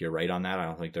canceling. I think you're right on that. I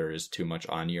don't think there is too much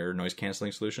On-Ear noise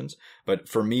canceling solutions. But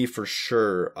for me, for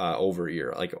sure,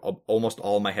 over-ear. Like almost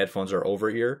all my headphones are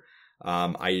over-ear.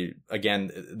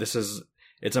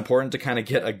 It's important to kind of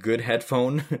get a good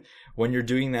headphone when you're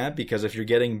doing that, because if you're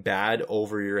getting bad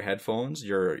over-ear headphones,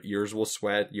 your ears will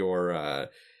sweat.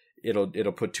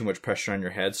 It'll put too much pressure on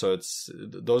your head. So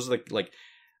those are like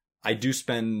I do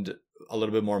spend a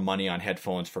little bit more money on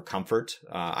headphones for comfort.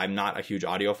 I'm not a huge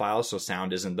audiophile, so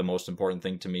sound isn't the most important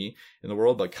thing to me in the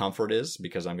world, but comfort is,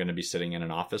 because I'm going to be sitting in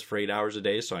an office for 8 hours a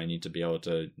day, so I need to be able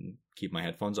to keep my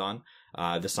headphones on.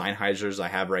 The Sennheisers I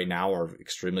have right now are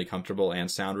extremely comfortable and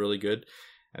sound really good,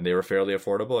 and they were fairly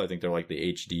affordable. I think they're like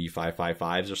the HD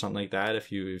 555s or something like that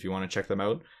if you want to check them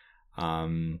out.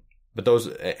 But those,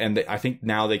 I think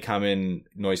now they come in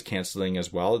noise canceling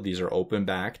as well. These are open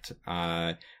backed.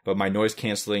 But my noise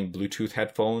canceling Bluetooth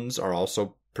headphones are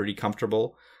also pretty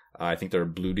comfortable. I think they're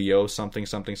Bluetooth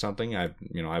something.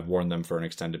 I've worn them for an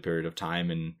extended period of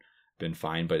time and been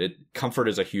fine. But comfort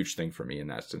is a huge thing for me in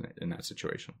that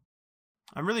situation.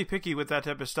 I'm really picky with that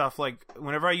type of stuff. Like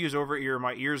whenever I use over ear,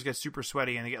 my ears get super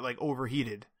sweaty and they get like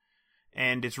overheated.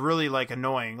 And it's really like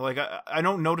annoying. Like I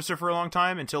don't notice it for a long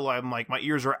time until I'm like my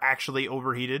ears are actually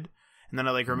overheated, and then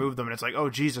I like remove them, and it's like, oh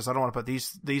Jesus, I don't want to put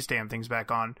these damn things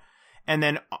back on. And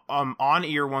then on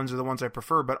ear ones are the ones I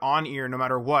prefer, but on ear no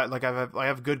matter what, like I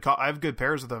have good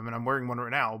pairs of them, and I'm wearing one right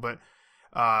now, but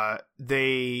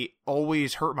they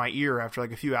always hurt my ear after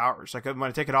like a few hours. Like when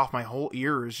I take it off, my whole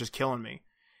ear is just killing me.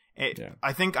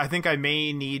 I think I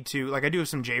may need to, like I do have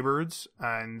some Jaybirds,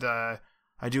 and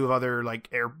I do have other like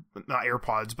not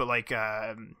AirPods, but like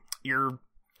ear.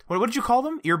 What did you call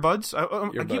them? Earbuds.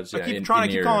 Earbuds. I keep calling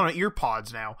them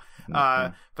earpods now.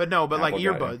 But like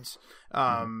earbuds.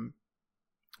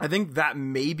 I think that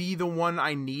may be the one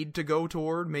I need to go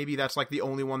toward. Maybe that's like the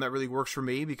only one that really works for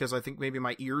me, because I think maybe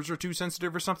my ears are too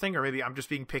sensitive or something, or maybe I'm just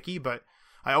being picky. But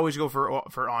I always go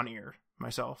for on ear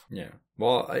myself. Yeah.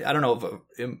 Well, I don't know.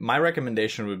 My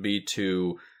recommendation would be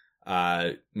to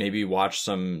maybe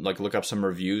look up some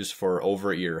reviews for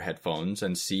over-ear headphones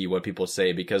and see what people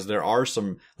say, because there are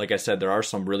some, like I said, there are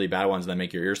some really bad ones that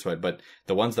make your ears sweat, but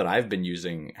the ones that I've been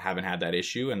using haven't had that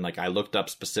issue. And like I looked up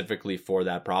specifically for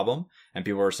that problem, and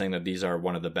people were saying that these are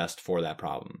one of the best for that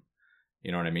problem.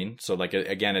 You know what I mean? So like,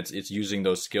 again, it's using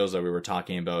those skills that we were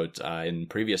talking about in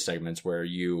previous segments, where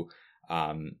you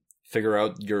figure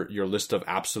out your list of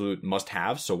absolute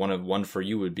must-haves. So one for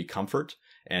you would be comfort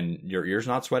and your ears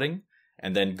not sweating,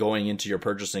 and then going into your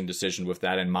purchasing decision with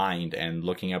that in mind and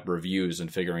looking up reviews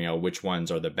and figuring out which ones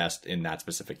are the best in that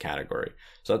specific category.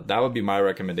 So that would be my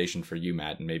recommendation for you,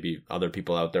 Matt, and maybe other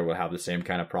people out there will have the same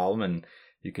kind of problem, and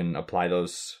you can apply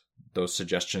those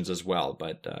suggestions as well.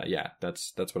 But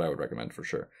that's what I would recommend for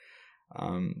sure.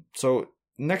 So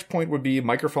next point would be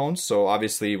microphones. So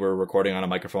obviously we're recording on a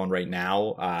microphone right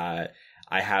now.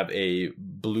 I have a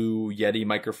Blue Yeti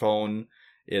microphone.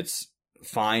 It's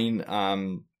fine.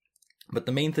 But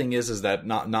the main thing is that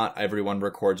not everyone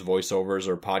records voiceovers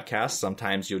or podcasts.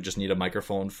 Sometimes you'll just need a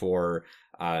microphone for,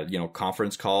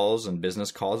 conference calls and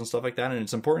business calls and stuff like that. And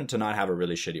it's important to not have a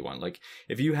really shitty one. Like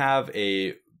if you have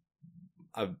a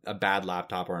bad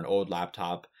laptop or an old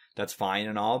laptop, that's fine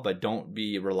and all, but don't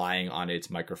be relying on its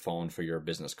microphone for your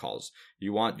business calls.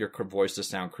 You want your voice to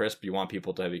sound crisp. You want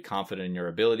people to be confident in your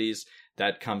abilities.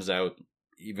 That comes out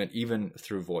even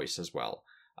through voice as well.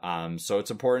 So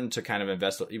it's important to kind of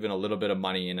invest even a little bit of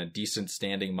money in a decent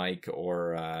standing mic,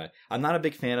 or I'm not a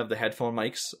big fan of the headphone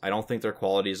mics. I don't think their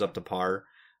quality is up to par.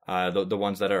 The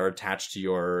ones that are attached to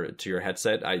your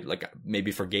headset, I like,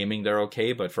 maybe for gaming they're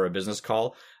okay, but for a business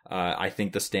call, I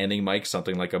think the standing mic,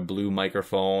 something like a Blue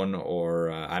microphone,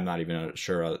 or I'm not even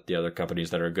sure the other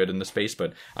companies that are good in the space,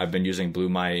 but I've been using Blue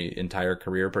my entire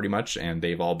career pretty much, and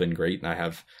they've all been great. And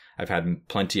I've had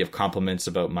plenty of compliments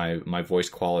about my voice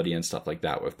quality and stuff like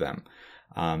that with them.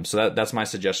 So that's my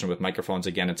suggestion with microphones.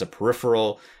 Again, it's a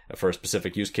peripheral for a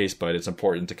specific use case, but it's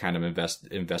important to kind of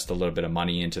invest a little bit of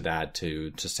money into that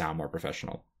to sound more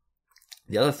professional.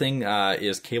 The other thing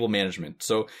is cable management.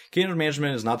 So cable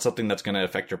management is not something that's going to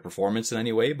affect your performance in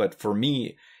any way, but for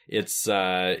me,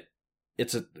 I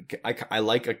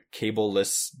like a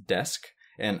cableless desk.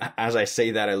 And as I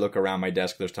say that, I look around my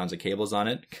desk, there's tons of cables on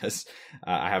it because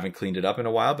I haven't cleaned it up in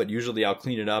a while, but usually I'll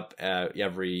clean it up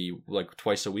every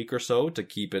twice a week or so to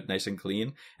keep it nice and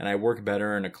clean. And I work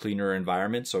better in a cleaner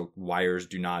environment, so wires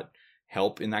do not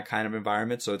help in that kind of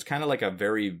environment. So it's kind of like a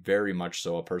very, very much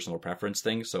so a personal preference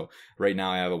thing. So right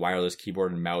now I have a wireless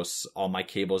keyboard and mouse. All my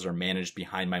cables are managed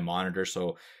behind my monitor.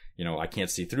 So I can't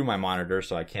see through my monitor,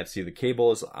 so I can't see the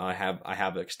cables. I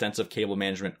have extensive cable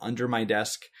management under my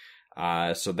desk,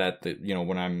 so that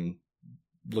when I'm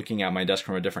looking at my desk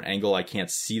from a different angle, I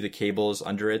can't see the cables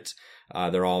under it.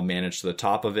 They're all managed to the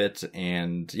top of it.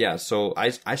 And yeah, so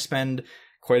I spend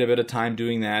quite a bit of time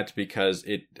doing that because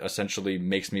it essentially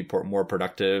makes me more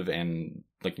productive and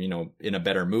in a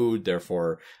better mood.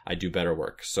 Therefore, I do better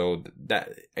work. So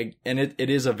it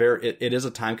is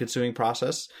a time consuming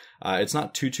process. It's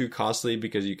not too costly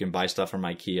because you can buy stuff from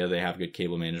IKEA. They have good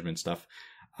cable management stuff.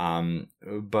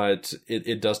 But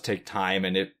it does take time,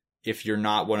 and if you're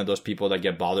not one of those people that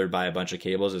get bothered by a bunch of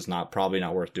cables, it's probably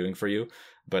not worth doing for you.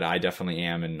 But I definitely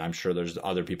am, and I'm sure there's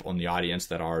other people in the audience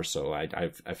that are. So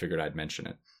I figured I'd mention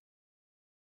it.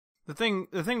 The thing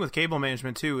with cable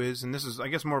management too is, and this is I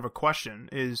guess more of a question,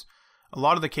 is a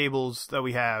lot of the cables that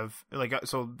we have,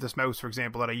 so this mouse, for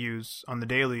example, that I use on the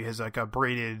daily has like a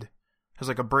braided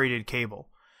cable,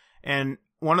 and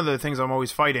one of the things I'm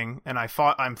always fighting, and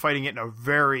I'm fighting it in a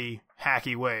very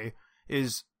hacky way,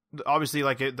 is obviously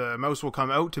the mouse will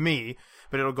come out to me,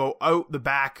 but it'll go out the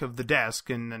back of the desk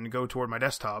and then go toward my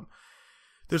desktop.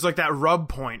 There's that rub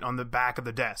point on the back of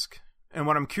the desk. And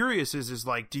what I'm curious is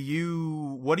what do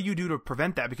you do to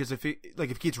prevent that? Because if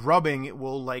it keeps rubbing, it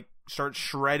will start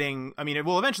shredding. I mean, it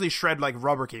will eventually shred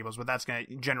rubber cables, but that's going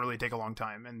to generally take a long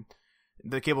time, and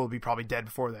the cable will be probably dead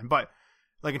before then. But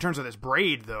in terms of this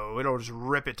braid, though, it'll just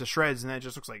rip it to shreds, and then it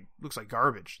just looks like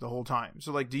garbage the whole time.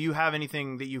 So do you have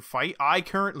anything that you fight? I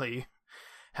currently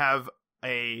have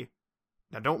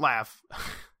now don't laugh.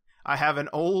 I have an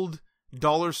old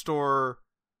dollar store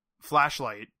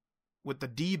flashlight with the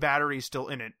D battery still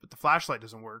in it, but the flashlight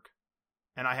doesn't work.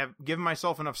 And I have given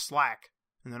myself enough slack,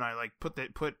 and then I put the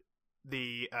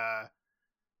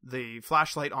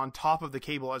flashlight on top of the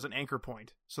cable as an anchor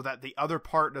point, so that the other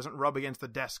part doesn't rub against the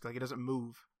desk, it doesn't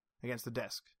move against the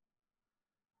desk.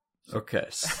 Okay,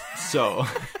 so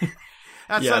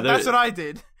that's what I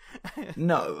did.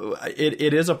 No,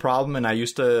 it is a problem, and I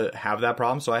used to have that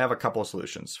problem, so I have a couple of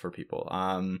solutions for people.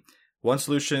 One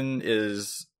solution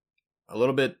is a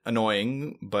little bit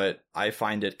annoying, but I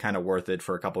find it kind of worth it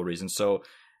for a couple of reasons. So,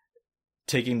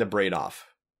 taking the braid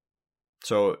off.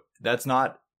 So, that's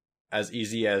not as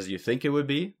easy as you think it would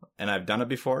be, and I've done it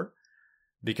before,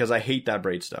 because I hate that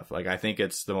braid stuff. I think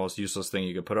it's the most useless thing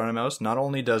you could put on a mouse. Not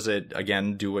only does it,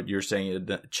 again, do what you're saying,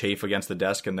 chafe against the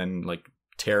desk and then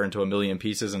tear into a million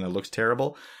pieces and it looks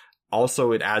terrible.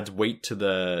 Also, it adds weight to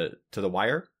the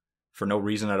wire for no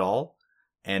reason at all,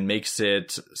 and makes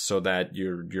it so that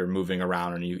you're moving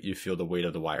around and you feel the weight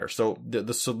of the wire. So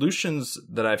the solutions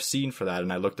that I've seen for that,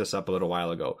 and I looked this up a little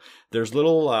while ago, there's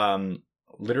little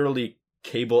literally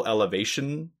cable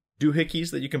elevation doohickeys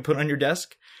that you can put on your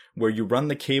desk, where you run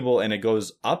the cable and it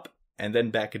goes up and then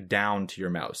back down to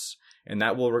your mouse. And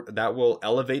that will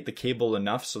elevate the cable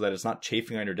enough so that it's not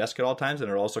chafing on your desk at all times, and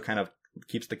it also kind of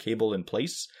keeps the cable in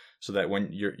place so that when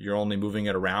you're only moving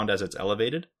it around as it's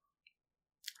elevated.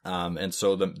 And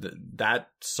so that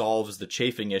solves the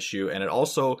chafing issue, and it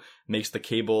also makes the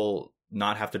cable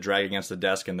not have to drag against the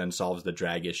desk, and then solves the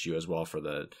drag issue as well for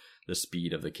the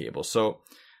speed of the cable. So,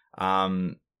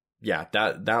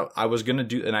 that I was going to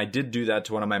do, and I did do that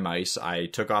to one of my mice. I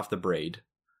took off the braid,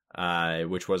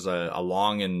 which was a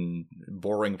long and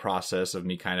boring process of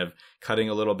me kind of cutting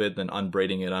a little bit, then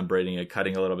unbraiding it,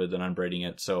 cutting a little bit, then unbraiding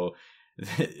it. So,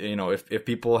 if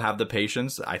people have the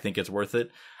patience, I think it's worth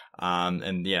it.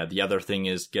 And yeah, the other thing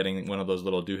is getting one of those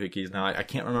little doohickeys. Now I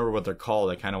can't remember what they're called.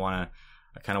 I kind of want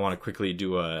to quickly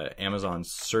do a Amazon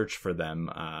search for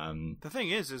them. The thing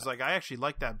is I actually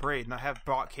like that braid, and I have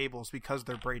bought cables because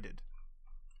they're braided.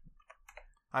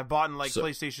 I've bought in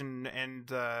PlayStation and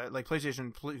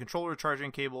PlayStation controller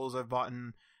charging cables. I've bought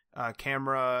in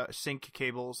camera sync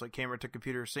cables, camera to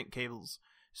computer sync cables,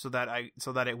 so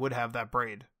that it would have that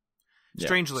braid.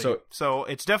 Strangely, so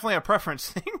it's definitely a preference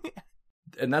thing.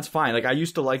 And that's fine. I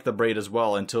used to like the braid as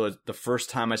well until the first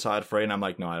time I saw it frayed, and I'm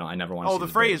like, no, I never want to see the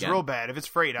fray is real bad. If it's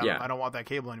frayed, I don't want that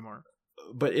cable anymore.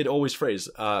 But it always frays.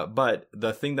 But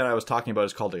the thing that I was talking about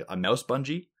is called a mouse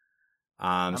bungee.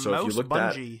 If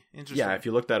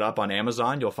you look that up on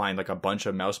Amazon, you'll find a bunch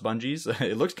of mouse bungees.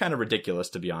 It looks kind of ridiculous,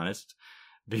 to be honest,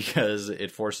 because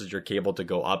it forces your cable to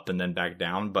go up and then back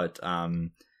down. But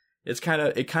it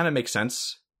kind of makes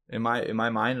sense in my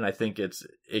mind, and I think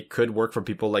it could work for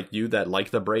people like you that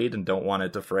like the braid and don't want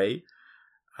it to fray.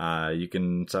 You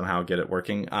can somehow get it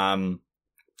working.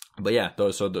 But yeah,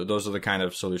 those are the kind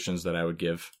of solutions that I would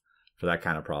give for that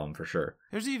kind of problem for sure.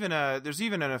 There's even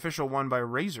an official one by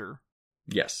Razer.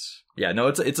 Yes. Yeah. No,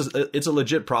 it's a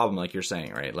legit problem, like you're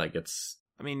saying, right?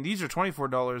 I mean, these are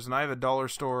 $24, and I have a dollar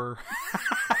store.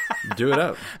 Do it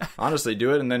up. Honestly,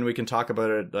 do it, and then we can talk about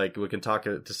it. Like, we can talk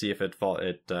to see if it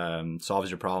solves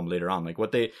your problem later on. Like,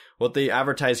 what they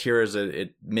advertise here is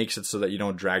it makes it so that you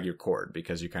don't drag your cord,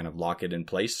 because you kind of lock it in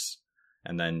place,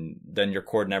 and then your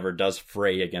cord never does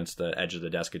fray against the edge of the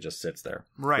desk. It just sits there.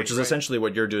 Right. Which is essentially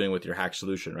what you're doing with your hack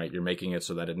solution, right? You're making it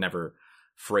so that it never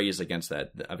frays against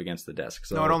the desk.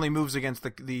 So no, it only moves against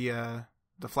the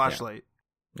flashlight.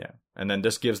 Yeah. And then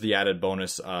this gives the added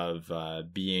bonus of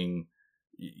being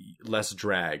less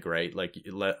drag, right? Like,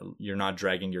 you're not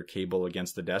dragging your cable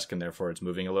against the desk, and therefore it's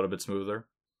moving a little bit smoother.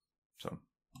 So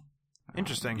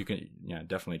interesting. You can,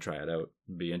 definitely try it out.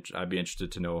 I'd be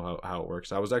interested to know how it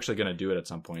works. I was actually going to do it at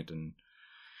some point, and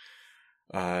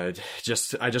I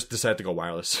just decided to go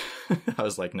wireless. I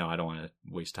was like, no, I don't want to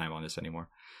waste time on this anymore.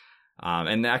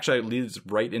 And actually it leads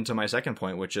right into my second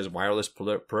point, which is wireless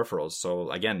peripherals.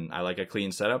 So again, I like a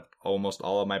clean setup. Almost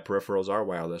all of my peripherals are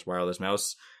wireless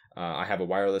mouse. I have a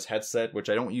wireless headset, which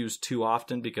I don't use too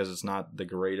often because it's not the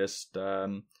greatest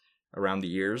around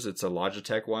the ears. It's a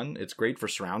Logitech one. It's great for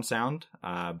surround sound,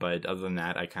 but other than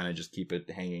that, I kind of just keep it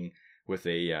hanging with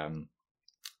a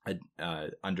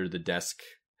under the desk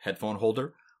headphone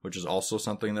holder, which is also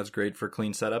something that's great for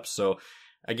clean setups. So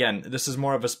again, this is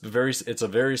more of it's a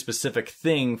very specific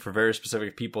thing for very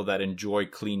specific people that enjoy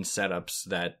clean setups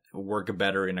that work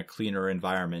better in a cleaner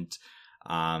environment.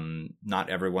 Not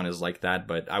everyone is like that,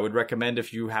 but I would recommend,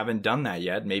 if you haven't done that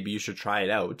yet, maybe you should try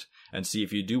it out and see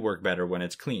if you do work better when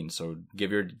it's clean. So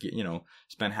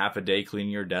spend half a day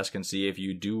cleaning your desk and see if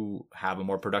you do have a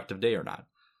more productive day or not.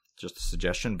 Just a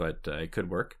suggestion, but it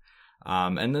could work.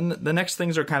 And then the next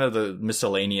things are kind of the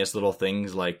miscellaneous little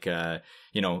things like,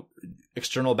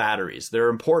 external batteries. They're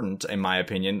important, in my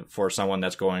opinion, for someone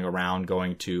that's going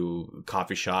to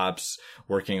coffee shops,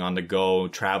 working on the go,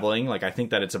 traveling. Like, I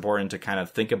think that it's important to kind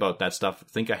of think about that stuff,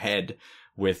 think ahead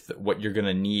with what you're going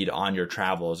to need on your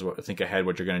travels, think ahead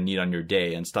what you're going to need on your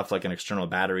day, and stuff like an external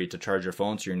battery to charge your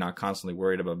phone so you're not constantly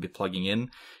worried about plugging in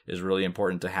is really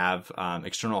important to have.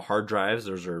 External hard drives,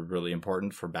 those are really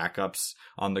important for backups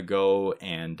on the go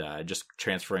and just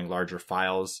transferring larger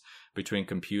files between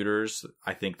computers.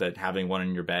 I think that having one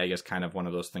in your bag is kind of one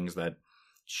of those things that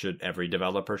every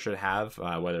developer should have,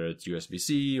 whether it's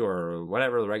USB-C or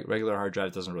whatever, regular hard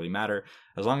drive, doesn't really matter.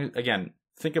 As long as, again,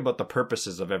 think about the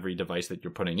purposes of every device that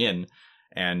you're putting in,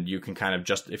 and you can kind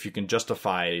of if you can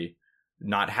justify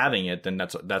not having it, then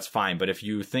that's fine. But if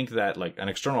you think that, like, an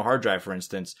external hard drive, for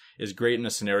instance, is great in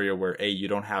a scenario where you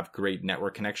don't have great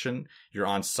network connection, you're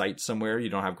on site somewhere, you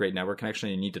don't have great network connection,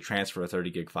 and you need to transfer a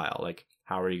 30 gig file, like,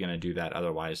 how are you going to do that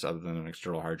otherwise, other than an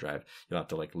external hard drive? You'll have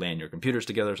to, like, LAN your computers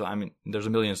together. So I mean, there's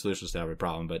a million solutions to every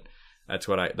problem, but that's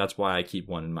why I keep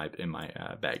one in my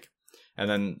bag. And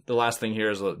then the last thing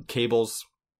here is cables.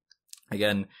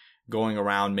 Again, going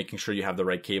around, making sure you have the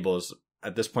right cables.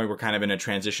 At this point, we're kind of in a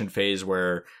transition phase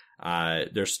where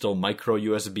there's still micro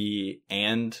USB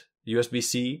and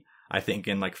USB-C. I think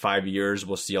in like 5 years,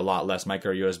 we'll see a lot less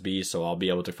micro USB, so I'll be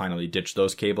able to finally ditch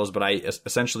those cables. But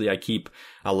I keep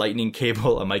a lightning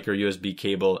cable, a micro USB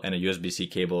cable, and a USB-C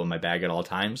cable in my bag at all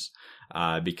times,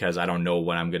 because I don't know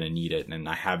when I'm going to need it. And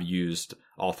I have used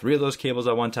all three of those cables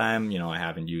at one time. I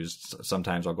haven't used,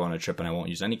 sometimes I'll go on a trip and I won't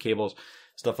use any cables,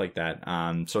 stuff like that.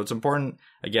 So it's important.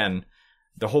 Again,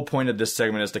 the whole point of this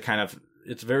segment is to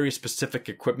it's very specific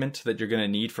equipment that you're going to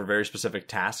need for very specific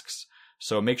tasks.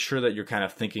 So make sure that you're kind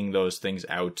of thinking those things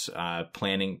out,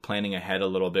 planning ahead a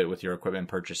little bit with your equipment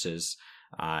purchases,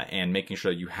 and making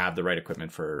sure that you have the right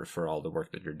equipment for all the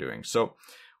work that you're doing. So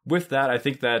with that, I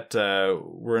think that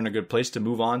we're in a good place to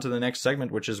move on to the next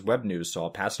segment, which is web news. So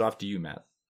I'll pass it off to you, Matt.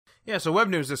 Yeah, so web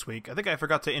news this week. I think I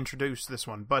forgot to introduce this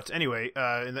one, but anyway,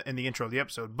 in the intro of the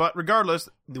episode. But regardless,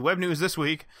 the web news this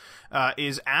week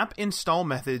is app install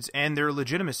methods and their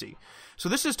legitimacy. So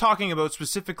this is talking about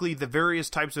specifically the various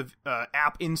types of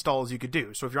app installs you could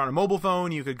do. So if you're on a mobile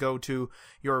phone, you could go to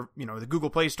your, the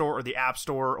Google Play Store or the App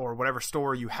Store or whatever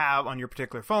store you have on your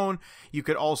particular phone. You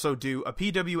could also do a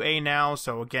PWA now.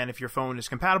 So again, if your phone is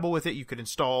compatible with it, you could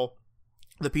install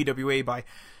the PWA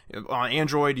on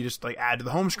Android. You just add to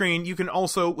the home screen. You can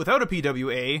also, without a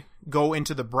PWA, go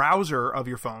into the browser of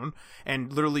your phone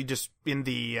and literally just in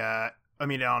the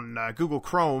on Google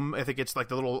Chrome, I think it's like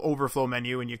the little overflow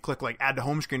menu, and you click add to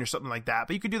home screen or something like that.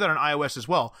 But you could do that on iOS as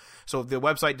well. So if the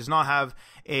website does not have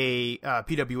a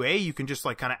PWA, you can just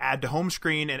kind of add to home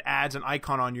screen, and adds an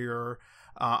icon on your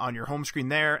on your home screen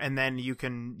there, and then you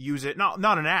can use it, not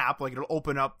an app, like it'll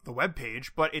open up the web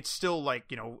page, but it's still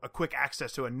like, a quick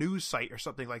access to a news site or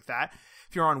something like that.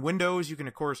 If you're on Windows, you can,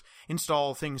 of course,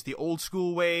 install things the old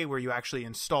school way, where you actually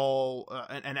install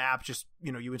an app, just,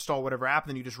 you install whatever app,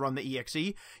 and then you just run the exe.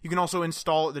 You can also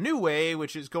install it the new way,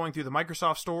 which is going through the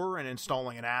Microsoft Store and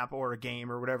installing an app or a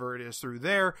game or whatever it is through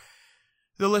there.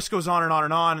 The list goes on and on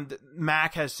and on.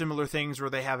 Mac has similar things where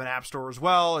they have an app store as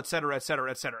well, et cetera, et cetera,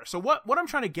 et cetera. So what I'm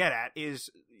trying to get at is,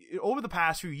 over the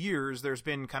past few years, there's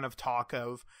been kind of talk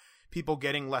of people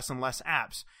getting less and less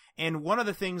apps. And one of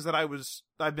the things that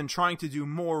I've been trying to do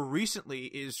more recently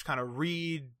is kind of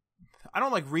read. I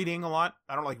don't like reading a lot.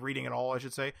 I don't like reading at all, I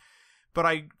should say. But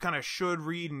I kind of should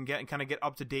read and get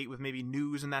up to date with maybe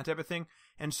news and that type of thing.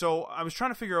 And so I was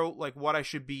trying to figure out like what I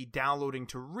should be downloading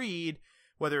to read,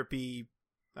 whether it be,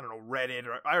 I don't know, Reddit,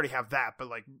 or I already have that, but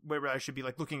like whether I should be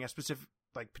like looking at specific,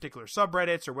 like particular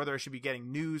subreddits, or whether I should be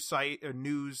getting news, like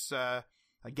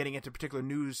getting into particular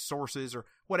news sources or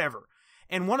whatever.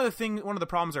 And one of the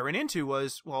problems I ran into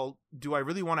was, well, do I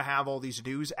really want to have all these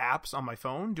news apps on my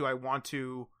phone? Do I want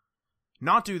to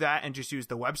not do that and just use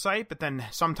the website? But then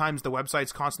sometimes the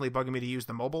website's constantly bugging me to use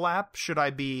the mobile app. Should I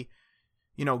be,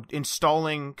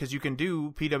 installing, because you can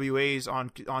do PWAs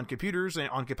on computers and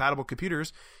on compatible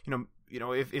computers.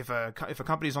 If a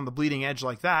company's on the bleeding edge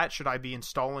like that, should I be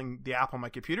installing the app on my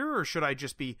computer, or should I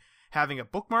just be having a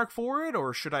bookmark for it,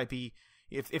 or should I be,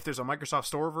 if there's a Microsoft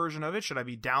Store version of it, should I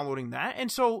be downloading that?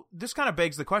 And so this kind of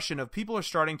begs the question of, people are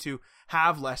starting to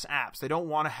have less apps. They don't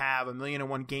want to have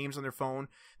 1,000,001 games on their phone.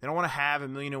 They don't want to have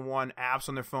 1,000,001 apps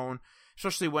on their phone,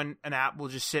 especially when an app will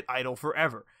just sit idle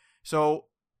forever. So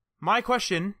my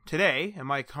question today, and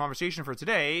my conversation for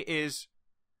today, is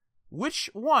which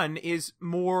one is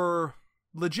more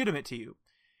legitimate to you?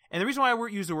 And the reason why I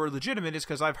use the word legitimate is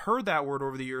because I've heard that word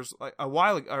over the years, like a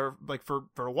while, or like for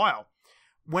a while.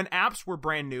 When apps were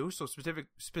brand new, so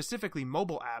specifically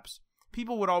mobile apps,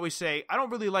 people would always say, I don't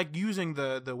really like using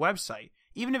the website.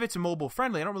 Even if it's mobile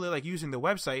friendly, I don't really like using the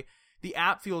website. The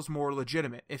app feels more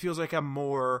legitimate. It feels like a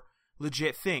more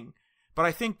legit thing. But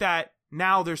I think that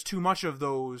now there's too much of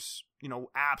those,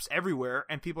 apps everywhere,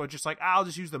 and people are just like, I'll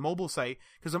just use the mobile site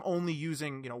because I'm only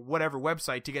using, whatever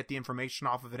website to get the information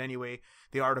off of it anyway,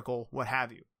 the article, what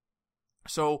have you.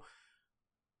 So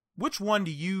which one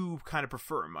do you kind of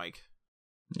prefer, Mike?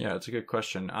 Yeah, it's a good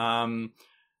question.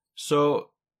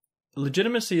 So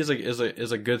legitimacy is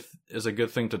a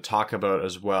good thing to talk about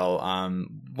as well.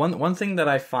 One thing that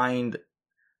I find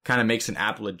kind of makes an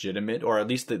app legitimate, or at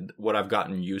least what I've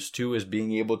gotten used to, is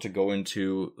being able to go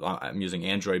into, I'm using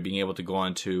Android, being able to go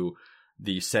into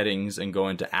the settings and go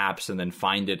into apps and then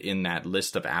find it in that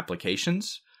list of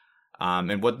applications.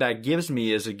 And what that gives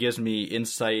me is, it gives me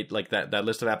insight, like that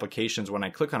list of applications. When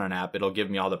I click on an app, it'll give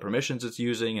me all the permissions it's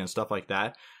using and stuff like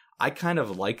that. I kind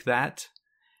of like that.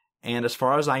 And as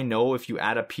far as I know, if you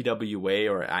add a PWA,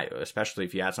 or especially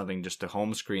if you add something just to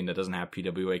home screen that doesn't have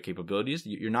PWA capabilities,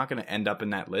 you're not going to end up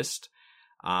in that list.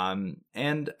 And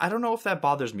I don't know if that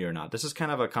bothers me or not. This is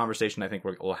kind of a conversation I think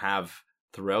we'll have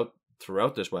throughout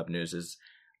this web news, is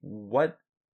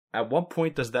at what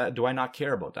point do I not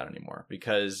care about that anymore?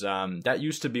 Because that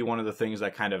used to be one of the things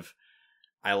that kind of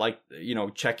I like,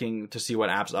 checking to see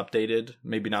what apps updated,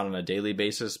 maybe not on a daily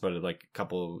basis, but like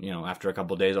after a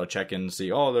couple of days, I'll check in and see,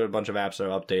 there are a bunch of apps that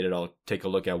are updated. I'll take a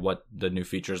look at what the new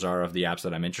features are of the apps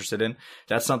that I'm interested in.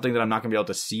 That's something that I'm not going to be able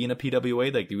to see in a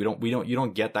PWA. Like you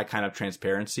don't get that kind of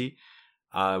transparency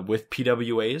with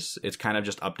PWAs. It's kind of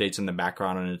just updates in the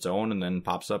background on its own, and then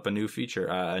pops up a new feature,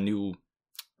 a new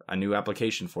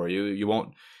application for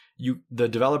you. The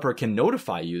developer can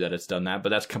notify you that it's done that, but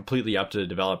that's completely up to the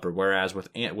developer. Whereas with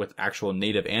actual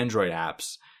native Android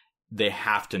apps, they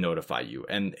have to notify you.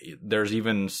 And there's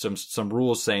even some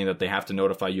rules saying that they have to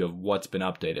notify you of what's been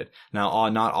updated. Now,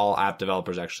 not all app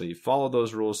developers actually follow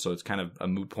those rules, so it's kind of a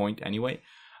moot point anyway.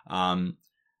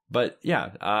 But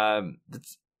yeah,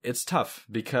 it's tough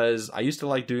because I used to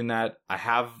like doing that. I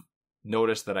have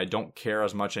noticed that I don't care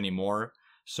as much anymore.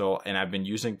 And I've been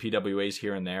using PWAs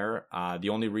here and there. The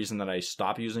only reason that I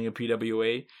stop using a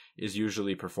PWA is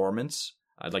usually performance.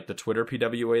 Like the Twitter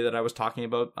PWA that I was talking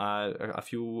about a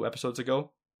few episodes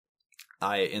ago.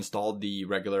 I installed the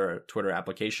regular Twitter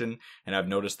application, and I've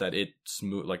noticed that the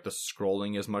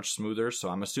scrolling is much smoother. So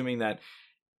I'm assuming that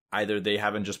either they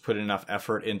haven't just put enough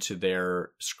effort into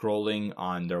their scrolling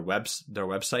on their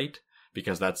website,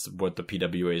 because that's what the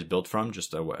PWA is built from,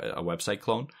 just a website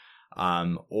clone.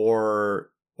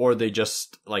 Or they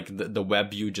just, like, the web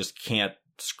view just can't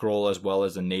scroll as well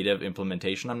as a native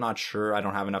implementation. I'm not sure. I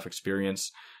don't have enough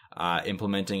experience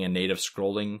implementing a native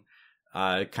scrolling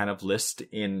kind of list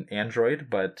in Android,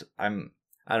 but I don't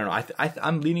know.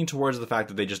 I'm leaning towards the fact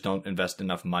that they just don't invest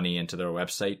enough money into their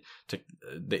website.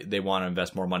 They want to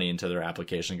invest more money into their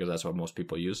application because that's what most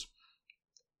people use.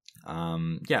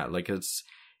 Yeah, like it's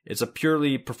a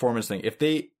purely performance thing. If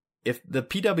the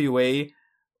PWA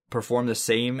perform the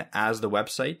same as the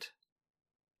website,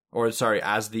 or sorry,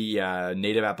 as the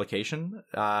native application,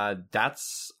 I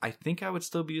think I would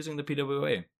still be using the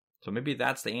PWA. So maybe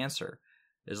that's the answer.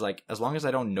 Is like, as long as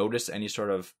I don't notice any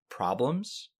sort of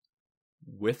problems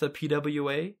with a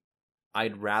PWA,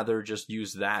 I'd rather just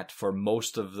use that for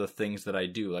most of the things that I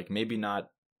do. Like maybe not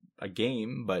a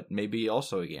game, but maybe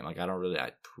also a game. Like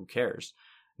who cares?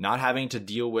 Not having to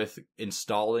deal with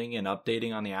installing and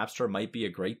updating on the App Store might be a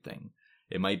great thing.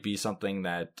 It might be something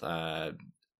that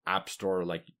App Store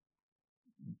like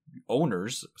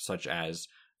owners such as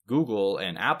Google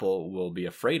and Apple will be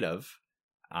afraid of,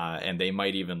 and they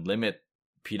might even limit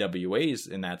PWAs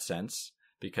in that sense.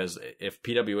 Because if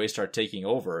PWA start taking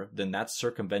over, then that's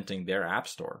circumventing their app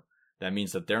store. That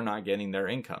means that they're not getting their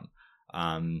income,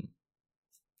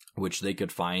 which they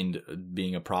could find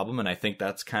being a problem. And I think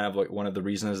that's kind of like one of the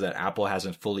reasons that Apple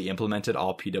hasn't fully implemented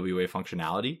all PWA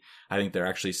functionality. I think they're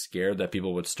actually scared that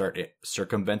people would start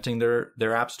circumventing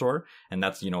their app store. And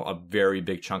that's, a very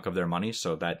big chunk of their money.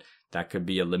 So that could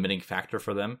be a limiting factor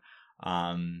for them.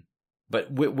 But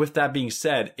with that being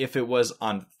said, if it was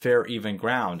on fair, even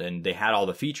ground and they had all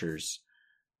the features,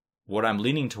 what I'm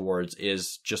leaning towards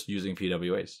is just using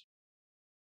PWAs.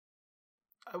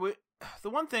 The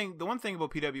one thing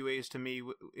about PWAs to me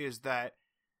is that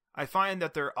I find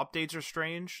that their updates are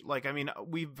strange. Like, I mean,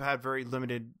 we've had very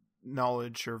limited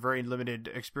knowledge or very limited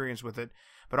experience with it,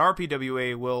 but our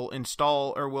PWA will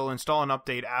install an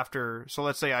update after. So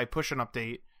let's say I push an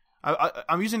update.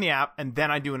 I'm using the app and then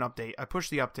I do an update. I push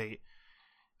the update.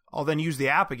 I'll then use the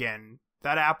app again.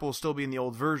 That app will still be in the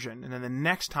old version. And then the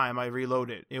next time I reload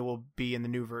it, it will be in the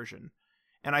new version.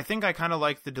 And I think I kind of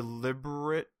like the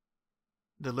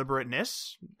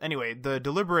deliberateness. Anyway, the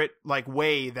deliberate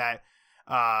way that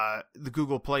the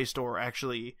Google Play Store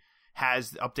actually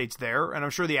has updates there. And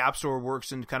I'm sure the App Store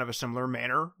works in kind of a similar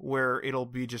manner where it'll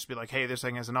be like, hey, this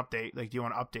thing has an update. Like, do you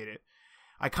want to update it?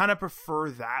 I kind of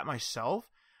prefer that myself.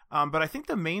 But I think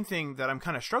the main thing that I'm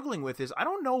kind of struggling with is I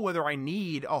don't know whether I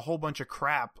need a whole bunch of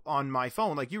crap on my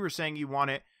phone. Like you were saying, you want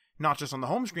it not just on the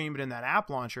home screen, but in that app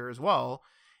launcher as well.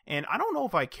 And I don't know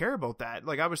if I care about that.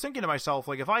 Like I was thinking to myself,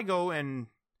 like if I go and,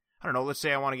 I don't know, let's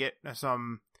say I want to get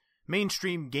some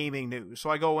mainstream gaming news. So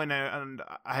I go in and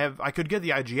I could get the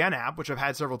IGN app, which I've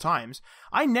had several times.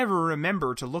 I never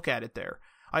remember to look at it there.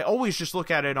 I always just look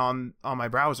at it on my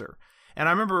browser. And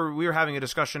I remember we were having a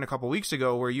discussion a couple weeks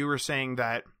ago where you were saying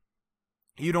that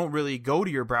you don't really go to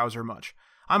your browser much.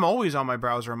 I'm always on my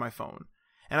browser on my phone.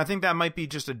 And I think that might be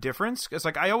just a difference. It's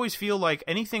like I always feel like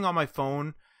anything on my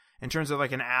phone in terms of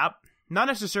like an app, not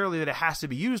necessarily that it has to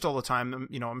be used all the time.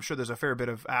 I'm sure there's a fair bit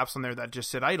of apps on there that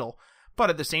just sit idle. But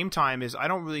at the same time I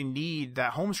don't really need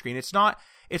that home screen. It's not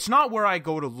where I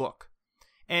go to look.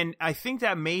 And I think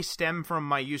that may stem from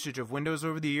my usage of Windows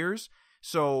over the years.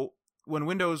 So when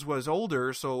Windows was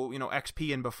older, so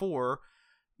XP and before,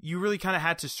 you really kind of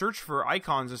had to search for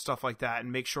icons and stuff like that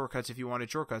and make shortcuts if you wanted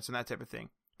shortcuts and that type of thing.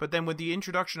 But then with the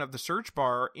introduction of the search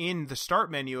bar in the start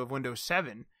menu of Windows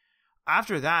 7,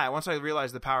 after that, once I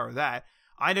realized the power of that,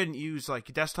 I didn't use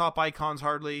like desktop icons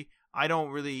hardly. I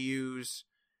don't really use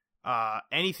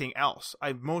anything else.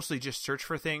 I mostly just search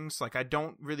for things. Like I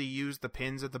don't really use the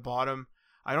pins at the bottom.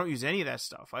 I don't use any of that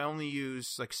stuff. I only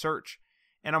use like search.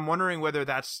 And I'm wondering whether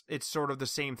it's sort of the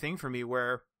same thing for me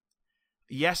where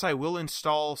yes, I will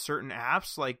install certain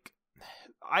apps. Like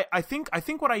I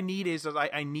think what I need is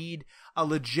I need a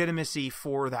legitimacy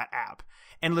for that app.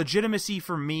 And legitimacy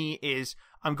for me is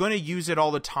I'm going to use it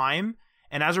all the time.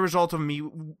 And as a result of me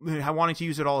wanting to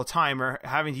use it all the time or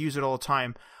having to use it all the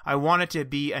time, I want it to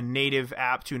be a native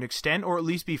app to an extent, or at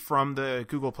least be from the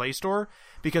Google Play Store,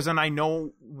 because then I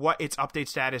know what its update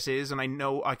status is. And I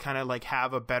know I kind of like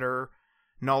have a better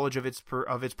knowledge of its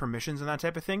permissions and that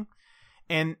type of thing.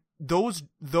 And those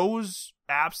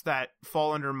apps that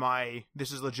fall under my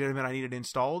this is legitimate, I need it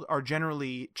installed, are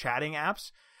generally chatting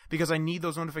apps because I need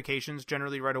those notifications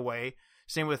generally right away.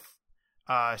 Same with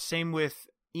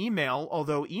email,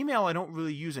 although email I don't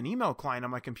really use an email client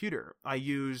on my computer. I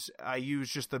use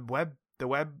just the web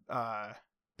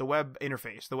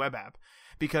interface, the web app,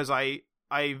 because I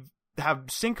have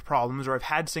sync problems, or I've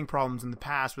had sync problems in the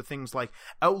past with things like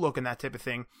Outlook and that type of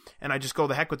thing, and I just go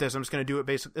the heck with this. I'm just going to do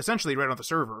it essentially right on the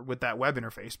server with that web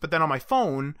interface. But then on my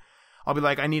phone, I'll be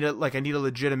like, I need a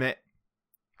legitimate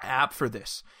app for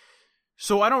this.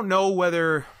 So I don't know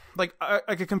whether like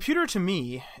a computer to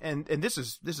me, and this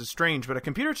is strange, but a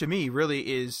computer to me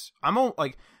really is,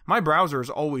 like my browser is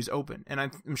always open, and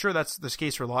I'm sure that's the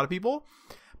case for a lot of people,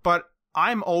 but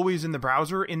I'm always in the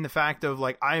browser in the fact of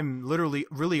like I'm literally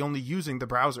really only using the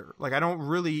browser. Like I don't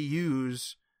really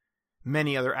use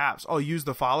many other apps. I'll use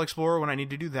the File Explorer when I need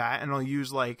to do that, and I'll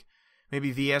use like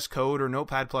maybe VS Code or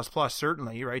Notepad++,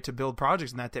 certainly, right, to build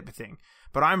projects and that type of thing.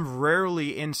 But I'm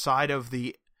rarely inside of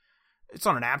it's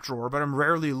not an app drawer, but I'm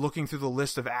rarely looking through the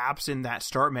list of apps in that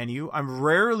start menu. I'm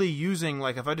rarely using,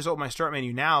 like, if I just open my start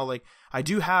menu now, like, I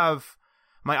do have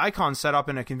my icons set up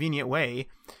in a convenient way.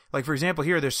 Like, for example,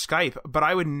 here, there's Skype, but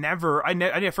I would never,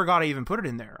 I forgot I even put it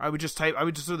in there. I would just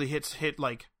literally hit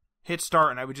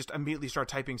start, and I would just immediately start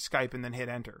typing Skype and then hit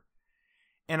enter.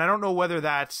 And I don't know whether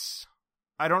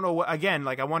again,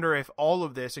 like, I wonder if all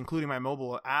of this, including my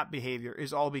mobile app behavior,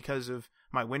 is all because of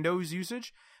my Windows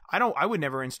usage. I would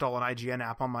never install an IGN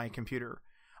app on my computer.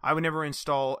 I would never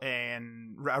install a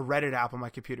Reddit app on my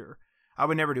computer. I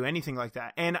would never do anything like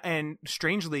that. And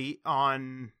strangely,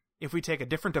 if we take a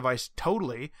different device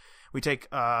totally, we take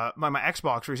my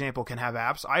Xbox, for example, can have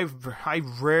apps. I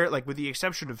rarely, like with the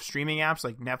exception of streaming apps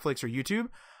like Netflix or YouTube,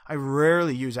 I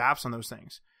rarely use apps on those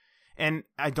things. And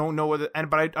I don't know but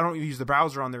I don't use the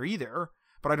browser on there either.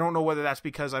 But I don't know whether that's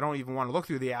because I don't even want to look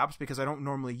through the apps because I don't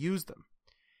normally use them.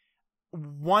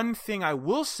 One thing I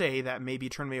will say that maybe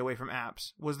turned me away from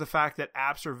apps was the fact that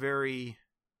apps are very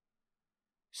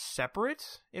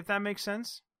separate, if that makes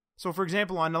sense. So, for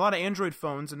example, on a lot of Android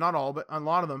phones, and not all, but on a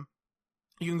lot of them,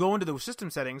 you can go into the system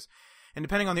settings, and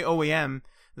depending on the OEM,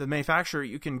 the manufacturer,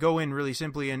 you can go in really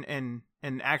simply and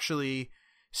actually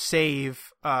sign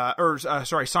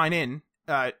in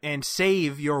and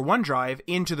save your OneDrive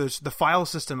into the file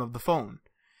system of the phone.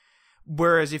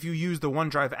 Whereas if you use the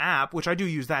OneDrive app, which I do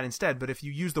use that instead, but if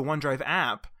you use the OneDrive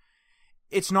app,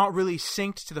 it's not really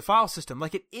synced to the file system.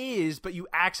 Like it is, but you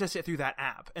access it through that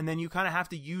app. And then you kind of have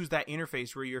to use that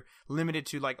interface where you're limited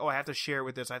to like, oh, I have to share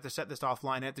with this. I have to set this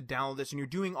offline. I have to download this. And you're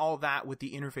doing all that with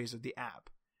the interface of the app.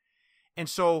 And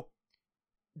so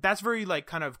that's very like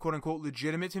kind of quote unquote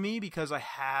legitimate to me because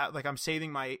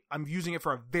I'm using it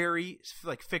for a very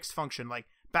like fixed function, like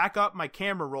back up my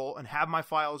camera roll and have my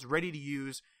files ready to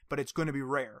use, but it's going to be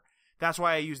rare. That's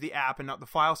why I use the app and not the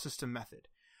file system method.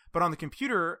 But on the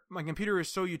computer, my computer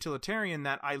is so utilitarian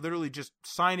that I literally just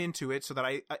sign into it so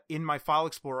that in my File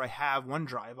Explorer, I have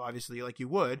OneDrive, obviously, like you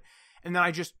would. And then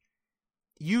I just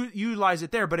utilize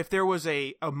it there. But if there was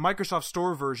a Microsoft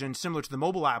Store version similar to the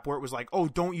mobile app where it was like, oh,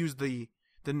 don't use the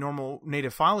normal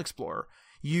native File Explorer,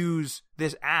 use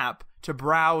this app to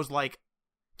browse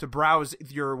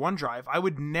your OneDrive, I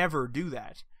would never do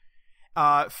that.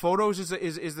 Photos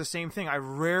is the same thing. I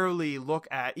rarely look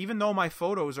at, even though my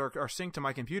photos are synced to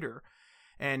my computer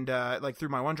and like through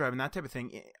my OneDrive and that type of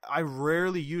thing, I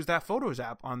rarely use that Photos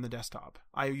app on the desktop.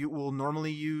 I will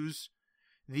normally use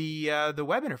the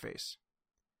web interface.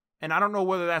 And I don't know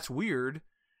whether that's weird.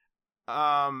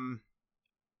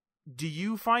 Do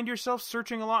you find yourself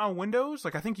searching a lot on Windows?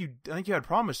 Like I think you had a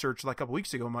problem with search like a couple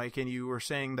weeks ago, Mike, and you were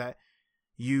saying that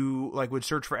you like would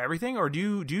search for everything, or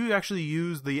do you actually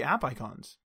use the app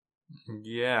icons?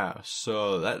 Yeah,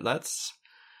 so that's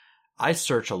I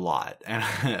search a lot, and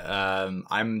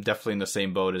I'm definitely in the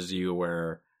same boat as you,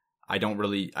 where I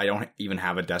don't even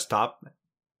have a desktop.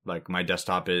 Like my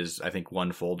desktop is, I think,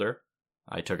 one folder.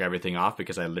 I took everything off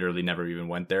because I literally never even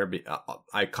went there.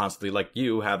 I constantly, like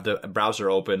you, have the browser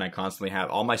open. I constantly have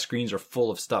all my screens are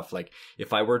full of stuff. Like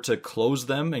if I were to close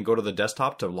them and go to the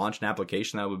desktop to launch an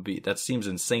application, that seems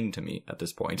insane to me at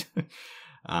this point.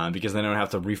 Because then I don't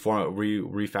have to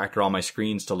refactor all my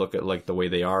screens to look at like the way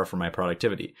they are for my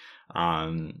productivity.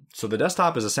 So the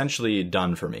desktop is essentially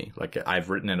done for me. Like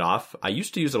I've written it off. I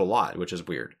used to use it a lot, which is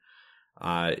weird.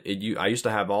 I used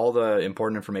to have all the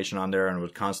important information on there and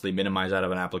would constantly minimize out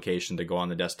of an application to go on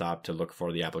the desktop to look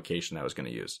for the application I was going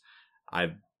to use.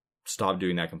 I've stopped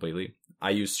doing that completely. I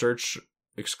use search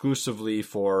exclusively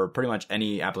for pretty much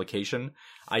any application.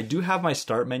 I do have my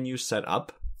start menu set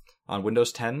up on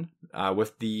Windows 10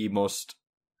 with the most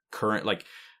current, like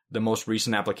the most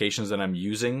recent applications that I'm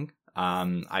using.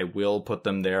 I will put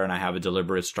them there and I have a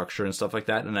deliberate structure and stuff like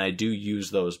that. And I do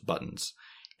use those buttons.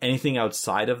 Anything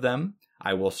outside of them,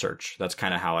 I will search. That's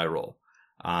kind of how I roll.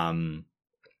 On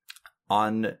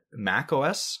Mac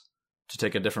OS, to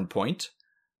take a different point,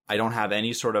 I don't have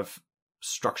any sort of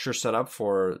structure set up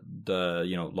for the,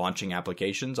 launching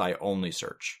applications. I only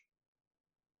search.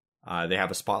 They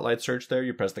have a spotlight search there.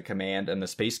 You press the command and the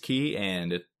space key,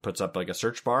 and it puts up like a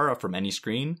search bar from any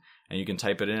screen, and you can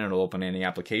type it in and it'll open any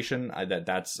application.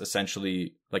 That's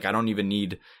essentially like, I don't even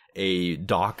need a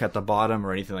dock at the bottom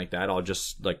or anything like that. I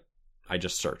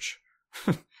just search.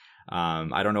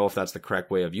 I don't know if that's the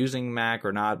correct way of using Mac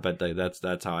or not, but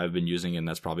that's how I've been using it, and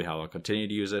that's probably how I'll continue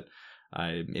to use it.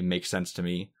 It makes sense to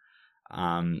me.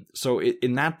 So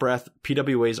in that breath,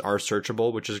 PWAs are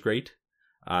searchable, which is great.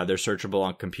 They're searchable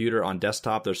on computer, on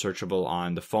desktop. They're searchable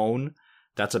on the phone.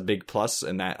 That's a big plus.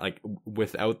 And that, like,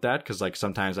 without that, because like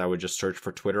sometimes I would just search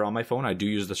for Twitter on my phone. I do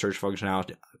use the search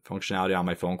functionality on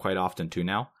my phone quite often too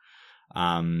now.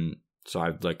 So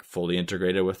I've like fully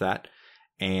integrated with that.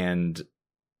 And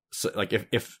so like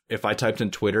if I typed in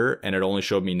Twitter and it only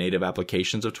showed me native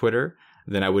applications of Twitter,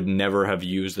 then I would never have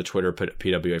used the Twitter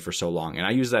PWA for so long. And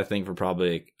I used that thing for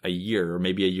probably like a year or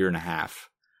maybe a year and a half.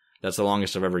 That's the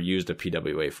longest I've ever used a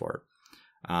PWA for.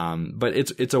 But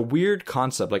it's a weird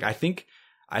concept. Like I think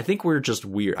we're just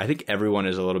weird. I think everyone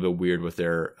is a little bit weird with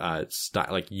their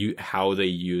style, like how they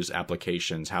use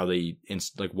applications, how they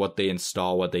like what they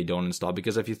install, what they don't install.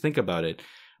 Because if you think about it,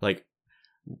 like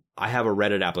I have a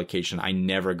Reddit application. I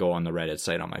never go on the Reddit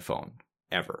site on my phone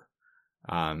ever.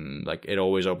 Like it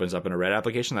always opens up in a Reddit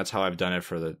application. That's how I've done it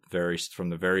from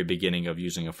the very beginning of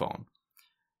using a phone.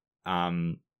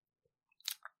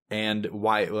 And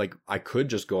why, like, I could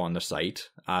just go on the site,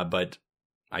 but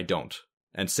I don't.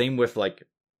 And same with, like,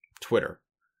 Twitter.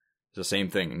 It's the same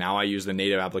thing. Now I use the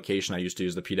native application. I used to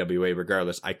use the PWA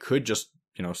regardless. I could just,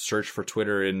 search for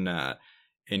Twitter in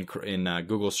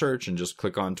Google search and just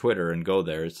click on Twitter and go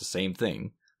there. It's the same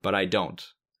thing, but I don't.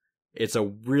 It's a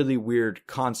really weird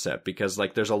concept because,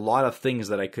 like, there's a lot of things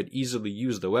that I could easily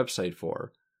use the website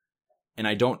for. And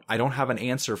I don't have an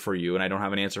answer for you, and I don't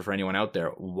have an answer for anyone out there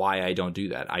why I don't do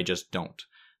that. I just don't.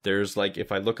 There's like,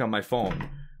 if I look on my phone,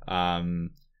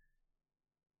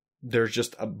 there's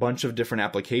just a bunch of different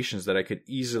applications that I could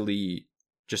easily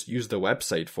just use the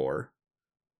website for,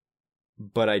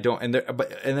 but I don't. And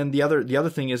then the other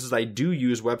thing is I do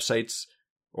use websites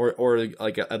or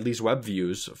like at least web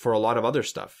views for a lot of other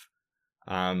stuff.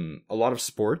 A lot of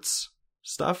sports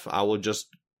stuff, I will just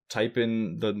type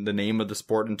in the name of the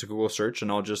sport into Google search and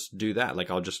I'll just do that.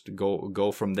 Like I'll just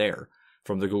go from there,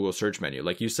 from the Google search menu.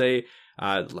 Like you say,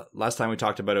 last time we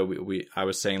talked about it, I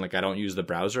was saying like I don't use the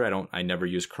browser. I never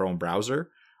use Chrome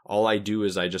browser. All I do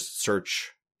is I just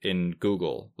search in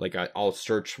Google. Like I'll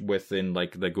search within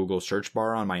like the Google search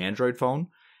bar on my Android phone,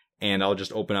 and I'll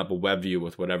just open up a web view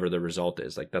with whatever the result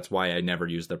is. Like that's why I never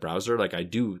use the browser. Like I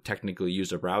do technically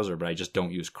use a browser, but I just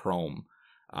don't use Chrome.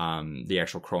 The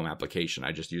actual Chrome application.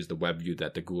 I just use the web view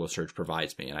that the Google search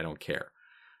provides me, and I don't care,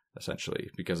 essentially,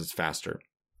 because it's faster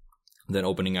than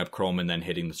opening up Chrome and then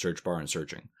hitting the search bar and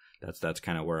searching. That's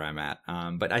kind of where I'm at.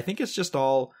 But I think it's just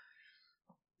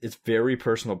it's very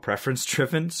personal preference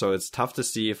driven, so it's tough to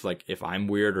see if I'm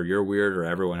weird or you're weird or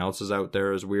everyone else is out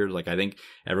there is weird. Like I think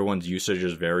everyone's usage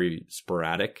is very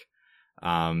sporadic.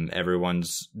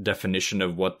 Everyone's definition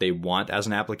of what they want as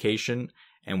an application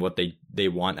and what they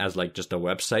want as like just a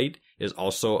website is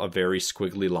also a very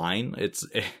squiggly line.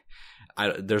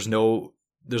 There's no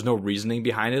reasoning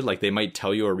behind it. Like they might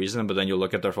tell you a reason, but then you'll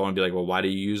look at their phone and be like, well, why do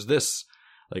you use this?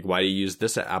 Like, why do you use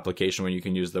this application when you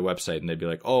can use the website? And they'd be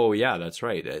like, oh yeah, that's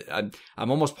right. I'm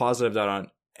almost positive that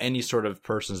on any sort of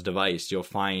person's device, you'll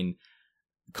find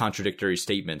contradictory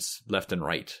statements left and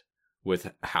right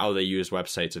with how they use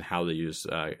websites and how they use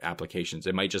applications.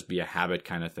 It might just be a habit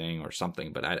kind of thing or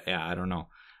something, but I don't know.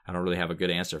 I don't really have a good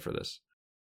answer for this.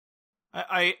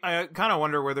 I kind of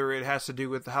wonder whether it has to do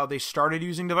with how they started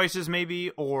using devices, maybe,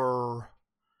 or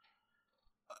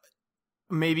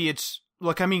maybe it's,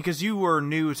 look, I mean, because you were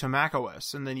new to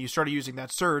macOS, and then you started using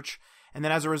that search, and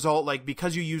then as a result, like,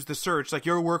 because you use the search, like,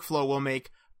 your workflow will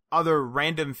make other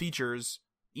random features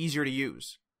easier to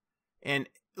use. And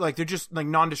like they're just like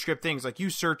nondescript things. Like you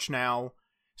search now,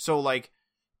 so like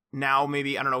now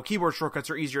maybe, I don't know, keyboard shortcuts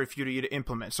are easier for you to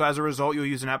implement. So as a result, you'll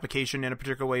use an application in a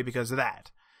particular way because of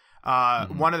that.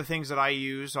 One of the things that I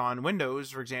use on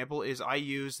Windows, for example, is I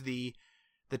use the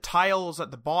tiles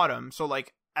at the bottom. So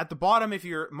like at the bottom,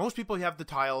 most people have the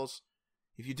tiles.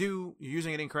 If you do, you're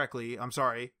using it incorrectly. I'm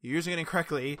sorry, you're using it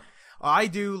incorrectly. I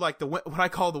do like what I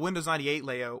call the Windows 98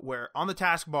 layout, where on the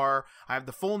taskbar I have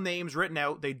the full names written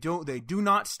out. They do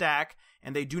not stack,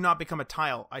 and they do not become a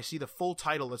tile. I see the full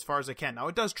title as far as I can. Now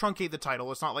it does truncate the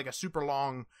title. It's not like a super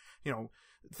long,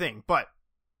 thing. But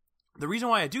the reason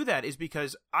why I do that is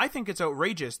because I think it's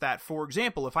outrageous that, for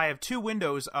example, if I have two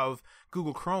windows of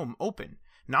Google Chrome open,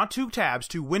 not two tabs,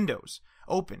 two windows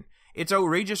open, it's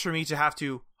outrageous for me to have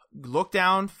to look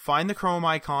down, find the Chrome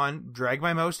icon, drag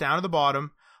my mouse down to the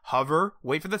bottom, hover,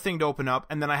 wait for the thing to open up,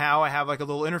 and then I have like a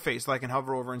little interface that I can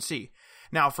hover over and see.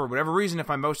 Now, for whatever reason, if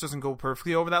my mouse doesn't go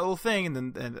perfectly over that little thing,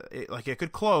 and then it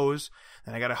could close,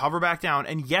 then I got to hover back down.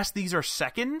 And yes, these are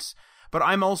seconds, but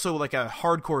I'm also like a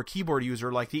hardcore keyboard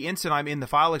user. Like the instant I'm in the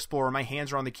File Explorer, my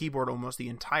hands are on the keyboard almost the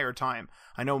entire time.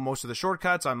 I know most of the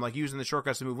shortcuts. I'm like using the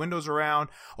shortcuts to move windows around,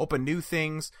 open new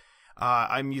things.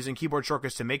 I'm using keyboard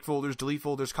shortcuts to make folders, delete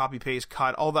folders, copy, paste,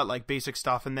 cut, all that like basic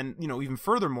stuff. And then, even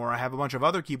furthermore, I have a bunch of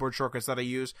other keyboard shortcuts that I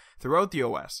use throughout the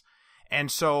OS. And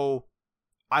so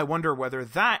I wonder whether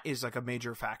that is like a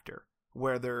major factor,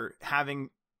 where they're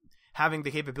having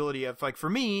the capability of, like,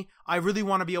 for me, I really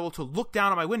want to be able to look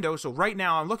down at my window. So right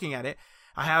now I'm looking at it.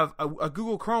 I have a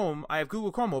Google Chrome. I have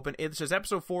Google Chrome open. It says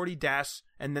episode 40 dash,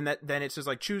 and then it says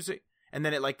like choose it, and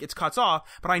then it cuts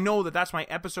off. But I know that that's my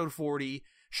episode 40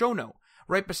 show note.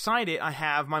 Right beside it, I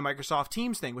have my Microsoft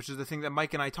Teams thing, which is the thing that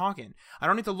Mike and I talk in. I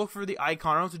don't need to look for the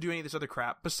icon. I don't have to do any of this other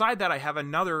crap. Beside that, I have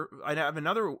another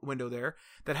window there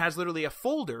that has literally a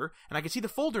folder, and I can see the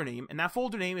folder name, and that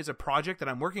folder name is a project that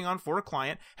I'm working on for a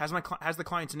client, has the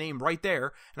client's name right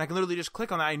there, and I can literally just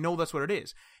click on that. I know that's what it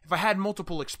is. If I had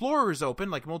multiple Explorers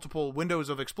open, like multiple windows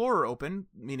of Explorer open,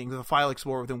 meaning the File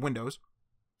Explorer within Windows,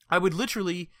 I would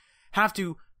literally have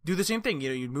to do the same thing.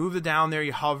 You move it down there,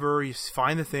 you hover, you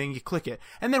find the thing, you click it.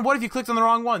 And then what if you clicked on the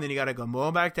wrong one? Then you got to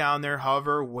go back down there,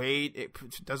 hover, wait, it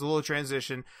does a little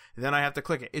transition, then I have to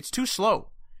click it. It's too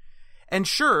slow. And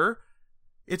sure,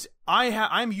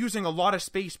 I'm using a lot of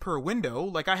space per window.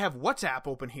 Like, I have WhatsApp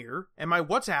open here, and my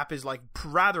WhatsApp is like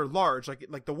rather large.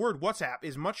 Like the word WhatsApp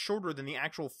is much shorter than the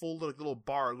actual full little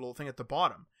bar, little thing at the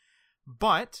bottom.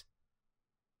 But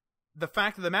the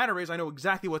fact of the matter is, I know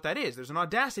exactly what that is. There's an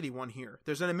Audacity one here.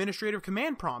 There's an administrative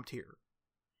command prompt here.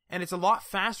 And it's a lot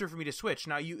faster for me to switch.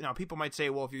 Now people might say,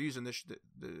 well, if you're using the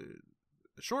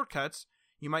shortcuts,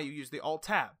 you might use the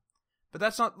Alt-Tab. But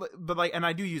that's not, and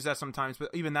I do use that sometimes, but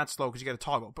even that's slow because you got to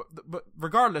toggle. But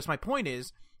regardless, my point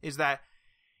is that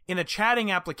in a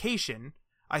chatting application,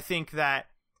 I think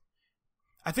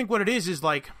what it is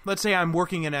like, let's say I'm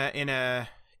working in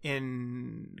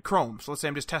Chrome. So let's say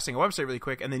I'm just testing a website really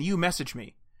quick, and then you message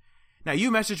me. Now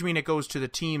you message me and it goes to the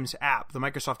Teams app, the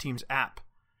Microsoft Teams app.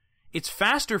 It's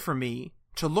faster for me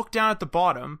to look down at the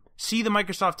bottom, see the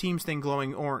Microsoft Teams thing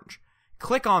glowing orange,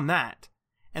 click on that,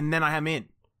 and then I am in.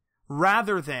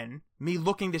 Rather than me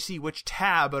looking to see which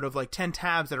tab out of like 10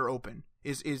 tabs that are open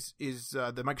is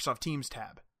the Microsoft Teams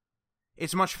tab.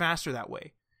 It's much faster that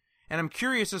way. And I'm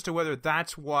curious as to whether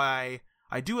that's why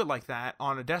I do it like that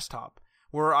on a desktop,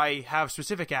 where I have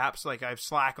specific apps, like I have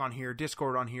Slack on here,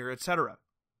 Discord on here, etc.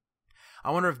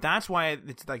 I wonder if that's why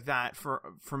it's like that for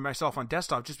myself on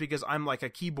desktop, just because I'm like a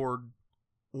keyboard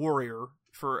warrior,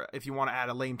 for if you want to add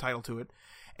a lame title to it.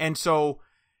 And so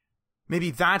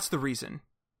maybe that's the reason.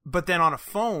 But then on a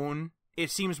phone, it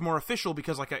seems more official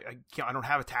because like I don't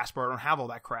have a taskbar, I don't have all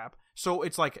that crap. So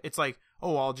it's like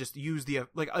oh, I'll just use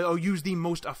I'll use the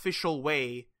most official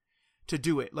way to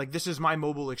do it. Like, this is my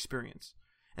mobile experience.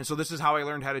 And so this is how I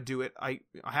learned how to do it. I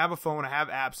have a phone, I have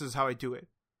apps, this is how I do it.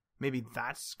 Maybe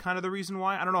that's kind of the reason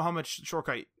why. I don't know how much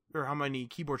shortcut or how many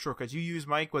keyboard shortcuts you use,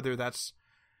 Mike, whether that's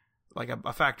like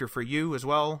a factor for you as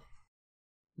well.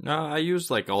 No, I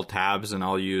use like Alt tabs, and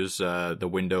I'll use the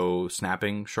window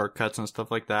snapping shortcuts and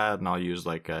stuff like that, and I'll use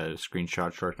like a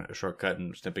screenshot shortcut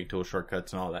and snipping tool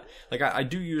shortcuts and all that. Like, I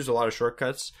do use a lot of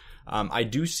shortcuts. I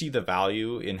do see the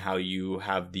value in how you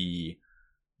have the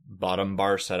bottom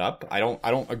bar set up. I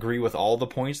don't agree with all the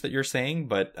points that you're saying,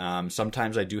 but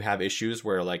sometimes I do have issues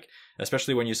where, like,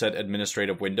 especially when you said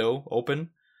administrative window open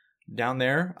down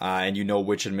there, and you know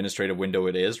which administrative window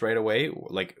it is right away.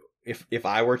 Like, if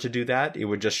I were to do that, it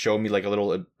would just show me like a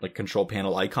little like control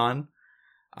panel icon,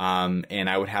 and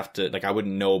I would have to, like, I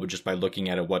wouldn't know, but just by looking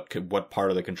at it, what part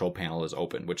of the control panel is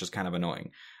open, which is kind of annoying.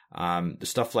 The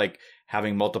stuff like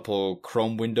having multiple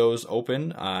Chrome windows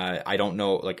open, I don't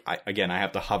know, like, I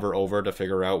have to hover over to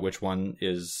figure out which one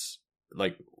is,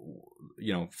 like,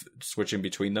 switching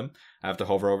between them. I have to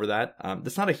hover over that.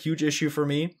 That's not a huge issue for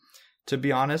me, to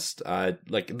be honest.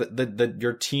 Like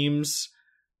your Teams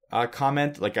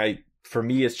comment, like, for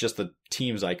me, it's just the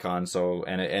Teams icon. So,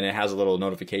 and it has a little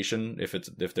notification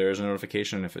if there is a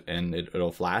notification,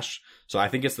 it'll flash. So I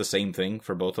think it's the same thing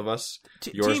for both of us.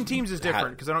 Teams is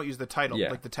different because I don't use the title,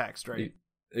 like the text, right?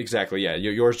 Exactly. Yeah.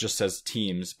 Yours just says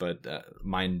Teams, but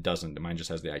mine doesn't. Mine just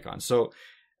has the icon. So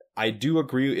I do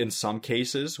agree in some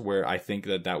cases where I think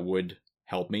that would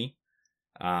help me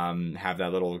have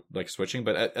that little like switching,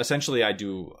 but essentially I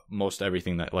do most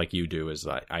everything that like you do is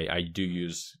I do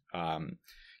use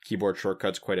keyboard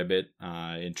shortcuts quite a bit.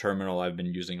 In Terminal, I've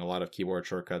been using a lot of keyboard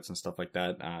shortcuts and stuff like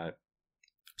that.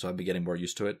 So I've been getting more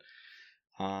used to it.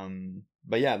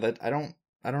 But yeah, that I don't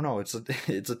know. It's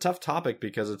a tough topic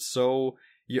because it's so.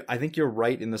 I think you're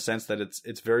right in the sense that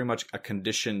it's very much a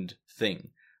conditioned thing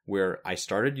where I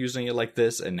started using it like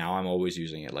this and now I'm always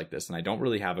using it like this, and I don't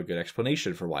really have a good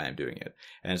explanation for why I'm doing it.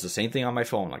 And it's the same thing on my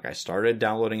phone. Like I started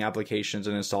downloading applications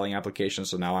and installing applications,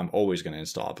 so now I'm always going to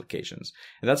install applications.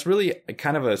 And that's really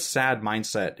kind of a sad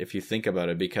mindset if you think about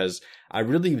it, because I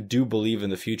really do believe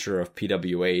in the future of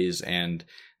PWAs and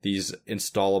these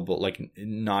installable, like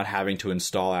not having to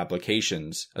install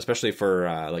applications, especially for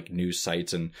like news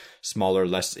sites and smaller,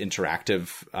 less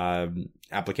interactive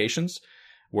applications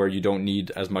where you don't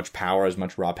need as much power, as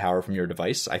much raw power from your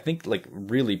device. I think like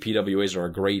really PWAs are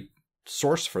a great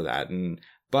source for that.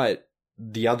 But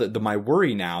my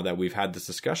worry now that we've had this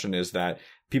discussion is that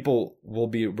people will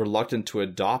be reluctant to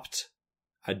adopt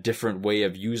a different way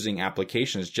of using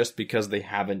applications just because they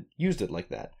haven't used it like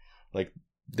that. Like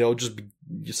they'll just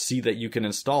see that you can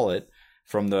install it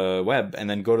from the web and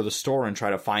then go to the store and try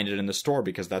to find it in the store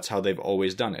because that's how they've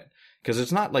always done it. Because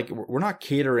it's not like we're not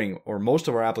catering, or most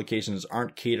of our applications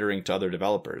aren't catering to other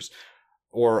developers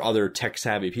or other tech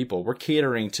savvy people. We're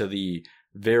catering to the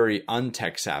very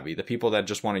untech savvy, the people that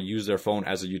just want to use their phone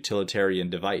as a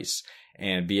utilitarian device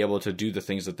and be able to do the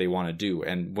things that they want to do.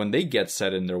 And when they get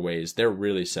set in their ways, they're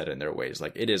really set in their ways.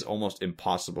 Like it is almost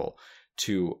impossible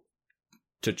to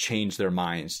change their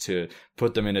minds, to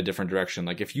put them in a different direction.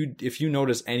 Like if you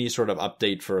notice any sort of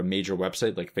update for a major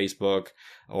website like Facebook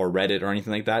or Reddit or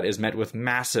anything like that is met with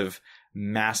massive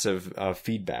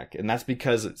feedback. And that's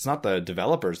because it's not the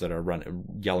developers that are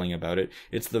yelling about it.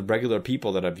 It's the regular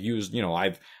people that have used,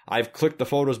 I've clicked the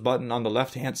photos button on the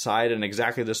left-hand side in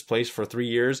exactly this place for 3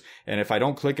 years. And if I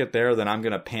don't click it there, then I'm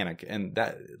going to panic. And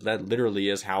that literally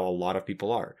is how a lot of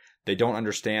people are. They don't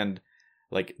understand,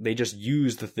 like they just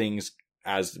use the things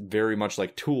as very much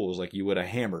like tools, like you would a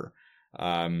hammer.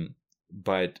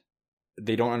 But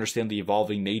they don't understand the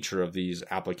evolving nature of these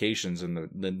applications and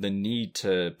the need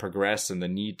to progress and the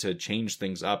need to change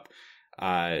things up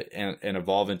and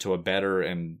evolve into a better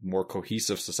and more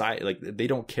cohesive society. Like they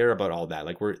don't care about all that.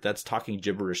 Like that's talking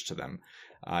gibberish to them.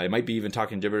 It might be even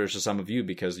talking gibberish to some of you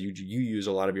because you use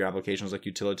a lot of your applications like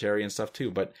utilitarian stuff too.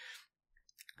 But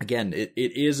again, it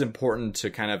is important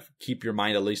to kind of keep your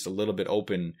mind at least a little bit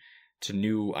open to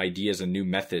new ideas and new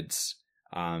methods,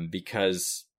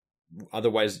 because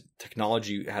otherwise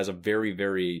technology has a very,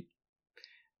 very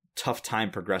tough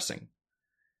time progressing,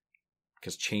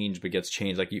 because change begets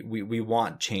change. Like we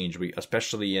want change. We,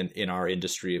 especially in our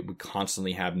industry, we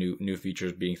constantly have new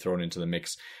features being thrown into the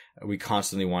mix. We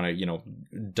constantly want to,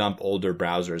 dump older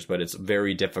browsers, but it's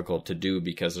very difficult to do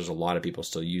because there's a lot of people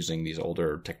still using these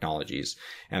older technologies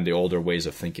and the older ways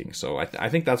of thinking. So I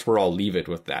think that's where I'll leave it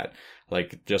with that.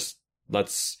 Like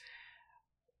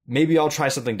maybe I'll try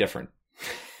something different.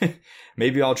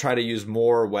 Maybe I'll try to use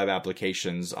more web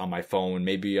applications on my phone.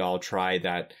 Maybe I'll try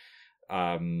that,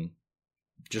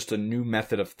 just a new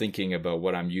method of thinking about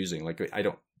what I'm using. Like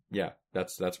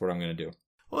that's what I'm going to do.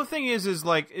 Well, the thing is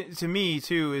like, to me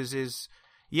too, is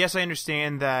yes, I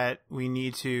understand that we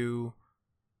need to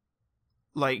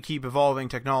like keep evolving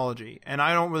technology, and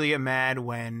I don't really get mad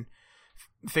when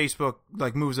Facebook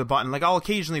like moves a button. Like I'll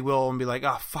occasionally will and be like,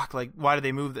 oh fuck, like why did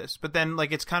they move this? But then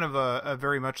like it's kind of a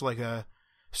very much like a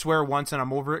swear once and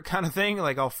I'm over it kind of thing.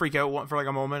 Like I'll freak out for like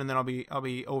a moment and then I'll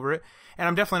be over it. And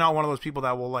I'm definitely not one of those people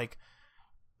that will like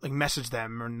message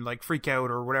them and like freak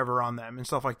out or whatever on them and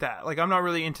stuff like that. Like I'm not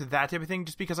really into that type of thing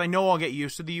just because I know I'll get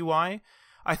used to the UI.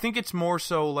 I think it's more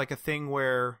so like a thing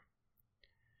where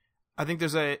I think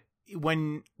there's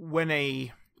when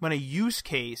a use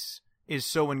case is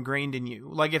so ingrained in you.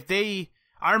 Like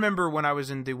I remember when I was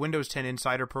in the Windows 10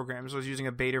 Insider programs, I was using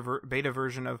a beta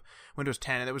version of Windows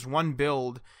 10, and there was one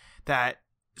build that,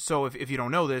 so if you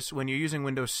don't know this, when you're using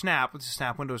Windows Snap, with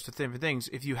Snap Windows to different things,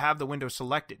 if you have the window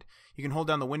selected, you can hold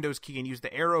down the Windows key and use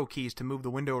the arrow keys to move the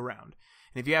window around.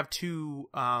 And if you have two,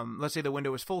 let's say the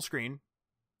window is full screen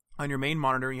on your main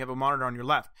monitor and you have a monitor on your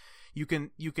left, you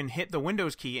can hit the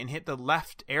Windows key and hit the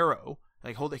left arrow.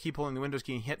 Like keep holding the Windows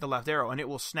key and hit the left arrow, and it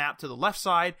will snap to the left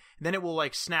side. And then it will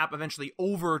like snap eventually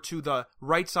over to the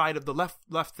right side of the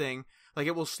left thing. Like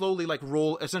it will slowly like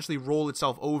roll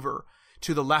itself over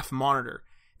to the left monitor.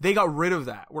 They got rid of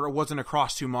that where it wasn't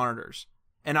across two monitors,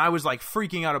 and I was like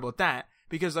freaking out about that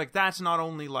because like that's not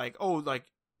only like, oh, like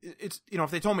it's, if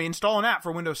they told me install an app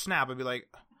for Windows Snap, I'd be like,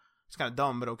 it's kind of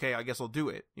dumb, but okay, I guess I'll do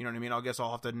it. You know what I mean? I guess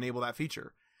I'll have to enable that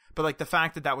feature. But like the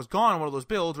fact that was gone on one of those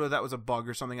builds, whether that was a bug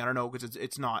or something, I don't know, because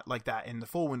it's not like that in the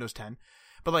full Windows 10.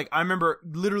 But like, I remember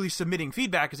literally submitting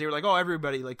feedback because they were like, "Oh,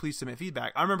 everybody, like, please submit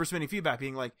feedback." I remember submitting feedback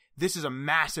being like, "This is a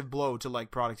massive blow to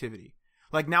like productivity."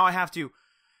 Like now I have to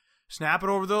snap it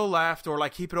over to the left or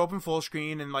like keep it open full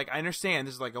screen, and like I understand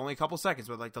this is like only a couple seconds,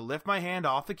 but like to lift my hand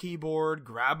off the keyboard,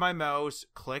 grab my mouse,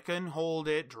 click and hold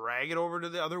it, drag it over to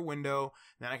the other window,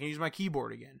 then I can use my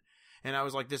keyboard again. And I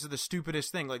was like, this is the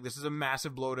stupidest thing. Like this is a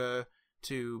massive blow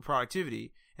to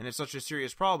productivity, and it's such a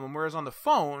serious problem. Whereas on the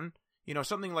phone, you know,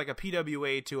 something like a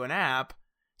PWA to an app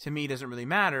to me doesn't really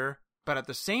matter. But at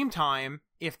the same time,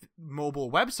 if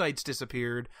mobile websites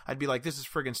disappeared, I'd be like, this is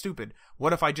friggin' stupid.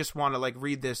 What if I just want to like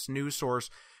read this news source,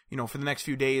 you know, for the next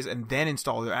few days and then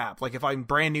install your app? Like if I'm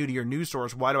brand new to your news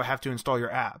source, why do I have to install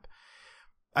your app?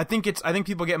 I think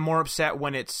people get more upset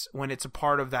when it's a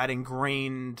part of that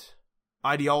ingrained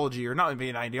ideology, or not even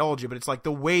an ideology, but it's like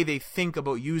the way they think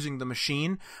about using the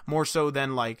machine more so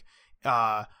than like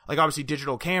obviously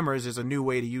digital cameras is a new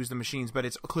way to use the machines, but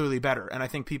it's clearly better. And I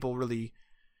think people really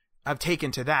have taken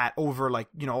to that over like,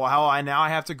 you know, how I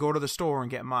have to go to the store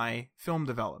and get my film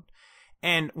developed.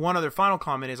 And one other final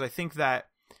comment is I think that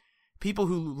people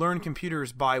who learn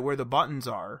computers by where the buttons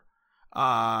are,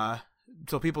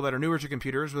 so people that are newer to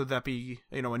computers, whether that be,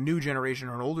 you know, a new generation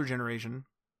or an older generation,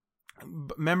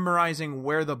 memorizing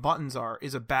where the buttons are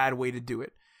is a bad way to do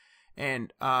it.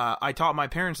 And I taught my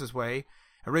parents this way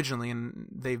originally, and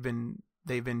they've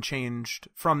been changed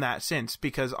from that since,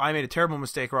 because I made a terrible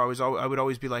mistake where I would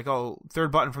always be like, oh,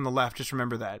 third button from the left, just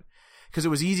remember that. Because it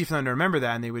was easy for them to remember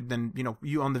that, and they would then, you know,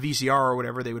 you on the VCR or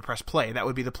whatever, they would press play. That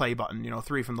would be the play button, you know,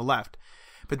 3 from the left.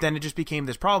 But then it just became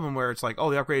this problem where it's like, oh,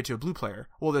 they upgraded to a blue player.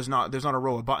 Well, there's not a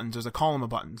row of buttons, there's a column of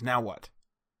buttons. Now what?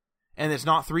 And it's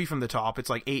not 3 from the top, it's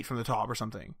like 8 from the top or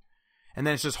something. And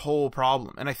then it's this whole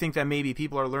problem. And I think that maybe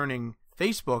people are learning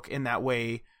Facebook in that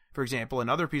way, for example, and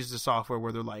other pieces of software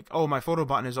where they're like, oh, my photo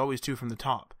button is always 2 from the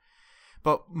top.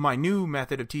 But my new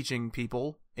method of teaching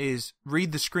people is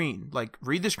read the screen. Like,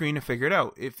 read the screen and figure it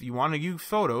out. If you want to use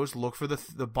photos, look for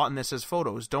the button that says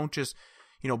photos. Don't just,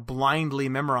 you know, blindly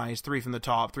memorize 3 from the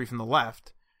top, 3 from the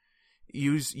left.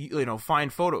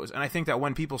 Find photos. And I think that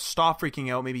when people stop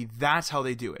freaking out, maybe that's how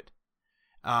they do it.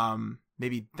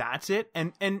 Maybe that's it.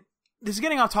 And this is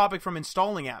getting off topic from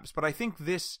installing apps, but I think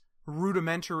this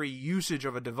rudimentary usage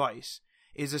of a device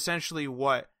is essentially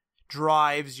what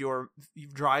drives your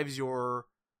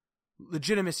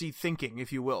legitimacy thinking,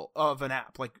 if you will, of an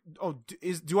app. Like, oh,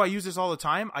 do I use this all the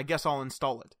time? I guess I'll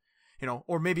install it, you know,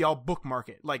 or maybe I'll bookmark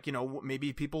it. Like, you know,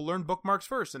 maybe people learn bookmarks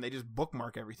first and they just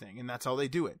bookmark everything, and that's how they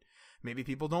do it. Maybe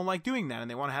people don't like doing that and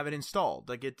they want to have it installed.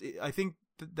 Like I think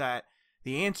that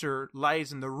the answer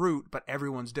lies in the root, but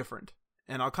everyone's different.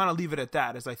 And I'll kind of leave it at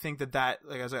that, as I think that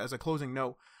like as a closing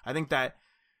note, I think that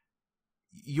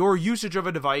your usage of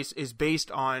a device is based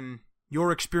on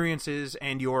your experiences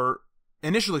and your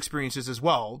initial experiences as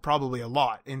well. Probably a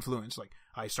lot influence. Like,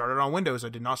 I started on Windows, I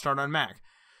did not start on Mac.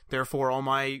 Therefore, all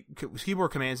my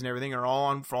keyboard commands and everything are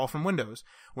all from Windows.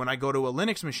 When I go to a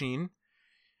Linux machine,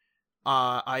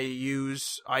 I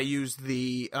use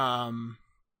the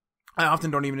I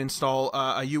often don't even install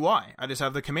a UI. I just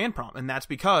have the command prompt, and that's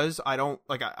because I don't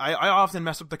like. I often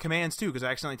mess up the commands too because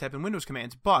I accidentally type in Windows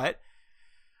commands. But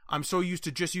I'm so used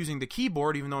to just using the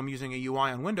keyboard, even though I'm using a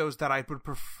UI on Windows, that I would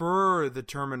prefer the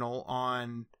terminal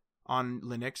on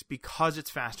Linux because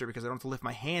it's faster, because I don't have to lift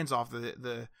my hands off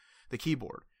the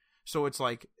keyboard. So it's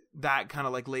like that kind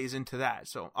of like lays into that.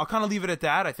 So I'll kind of leave it at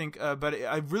that. I think, but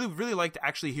I really, really like to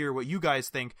actually hear what you guys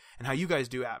think and how you guys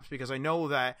do apps, because I know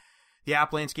that the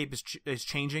app landscape is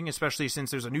changing, especially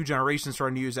since there's a new generation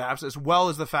starting to use apps, as well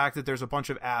as the fact that there's a bunch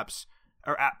of apps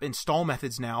or app install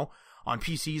methods now on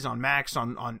PCs, on Macs,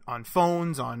 on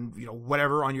phones, on, you know,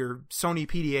 whatever, on your Sony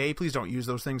PDA. Please don't use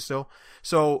those things still.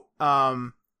 So,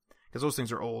 because those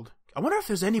things are old. I wonder if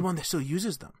there's anyone that still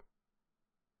uses them.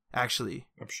 Actually,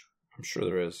 I'm sure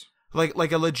there is.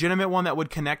 Like a legitimate one that would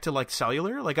connect to like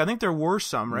cellular. Like, I think there were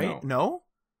some, right? No?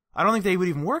 I don't think they would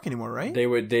even work anymore, right?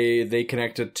 They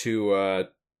connected to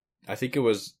I think it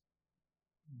was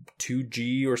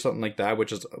 2G or something like that,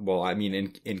 which is, well, I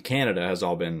mean, in Canada has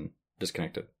all been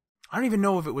disconnected. I don't even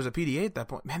know if it was a PDA at that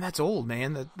point. Man, that's old,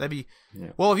 man. That'd be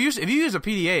Well, if you use a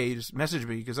PDA, just message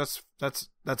me, because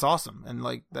that's awesome, and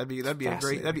like that'd be a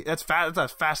great that's a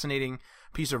fascinating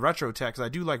piece of retro tech. 'Cause I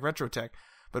do like retro tech,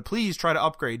 but please try to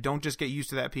upgrade. Don't just get used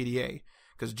to that PDA.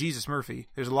 Because Jesus Murphy,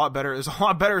 there's a lot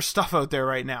better stuff out there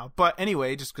right now. But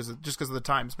anyway, just because of the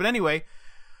times. But anyway,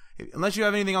 unless you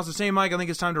have anything else to say, Mike, I think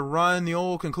it's time to run the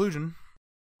old conclusion.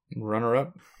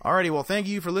 Runner-up. Alrighty, well, thank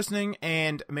you for listening,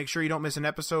 and make sure you don't miss an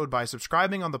episode by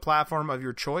subscribing on the platform of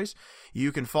your choice.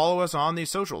 You can follow us on the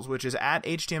socials, which is at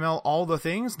HTML All The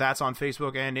Things. That's on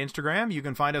Facebook and Instagram. You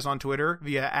can find us on Twitter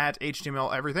via at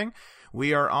HTML Everything.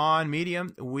 We are on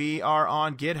Medium. We are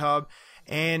on GitHub.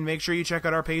 And make sure you check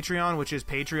out our Patreon, which is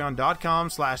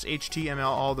patreon.com/HTML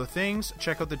All The Things.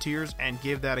 Check out the tiers and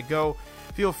give that a go.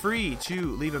 Feel free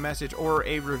to leave a message or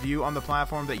a review on the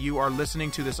platform that you are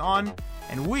listening to this on.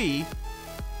 And we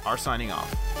are signing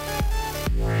off.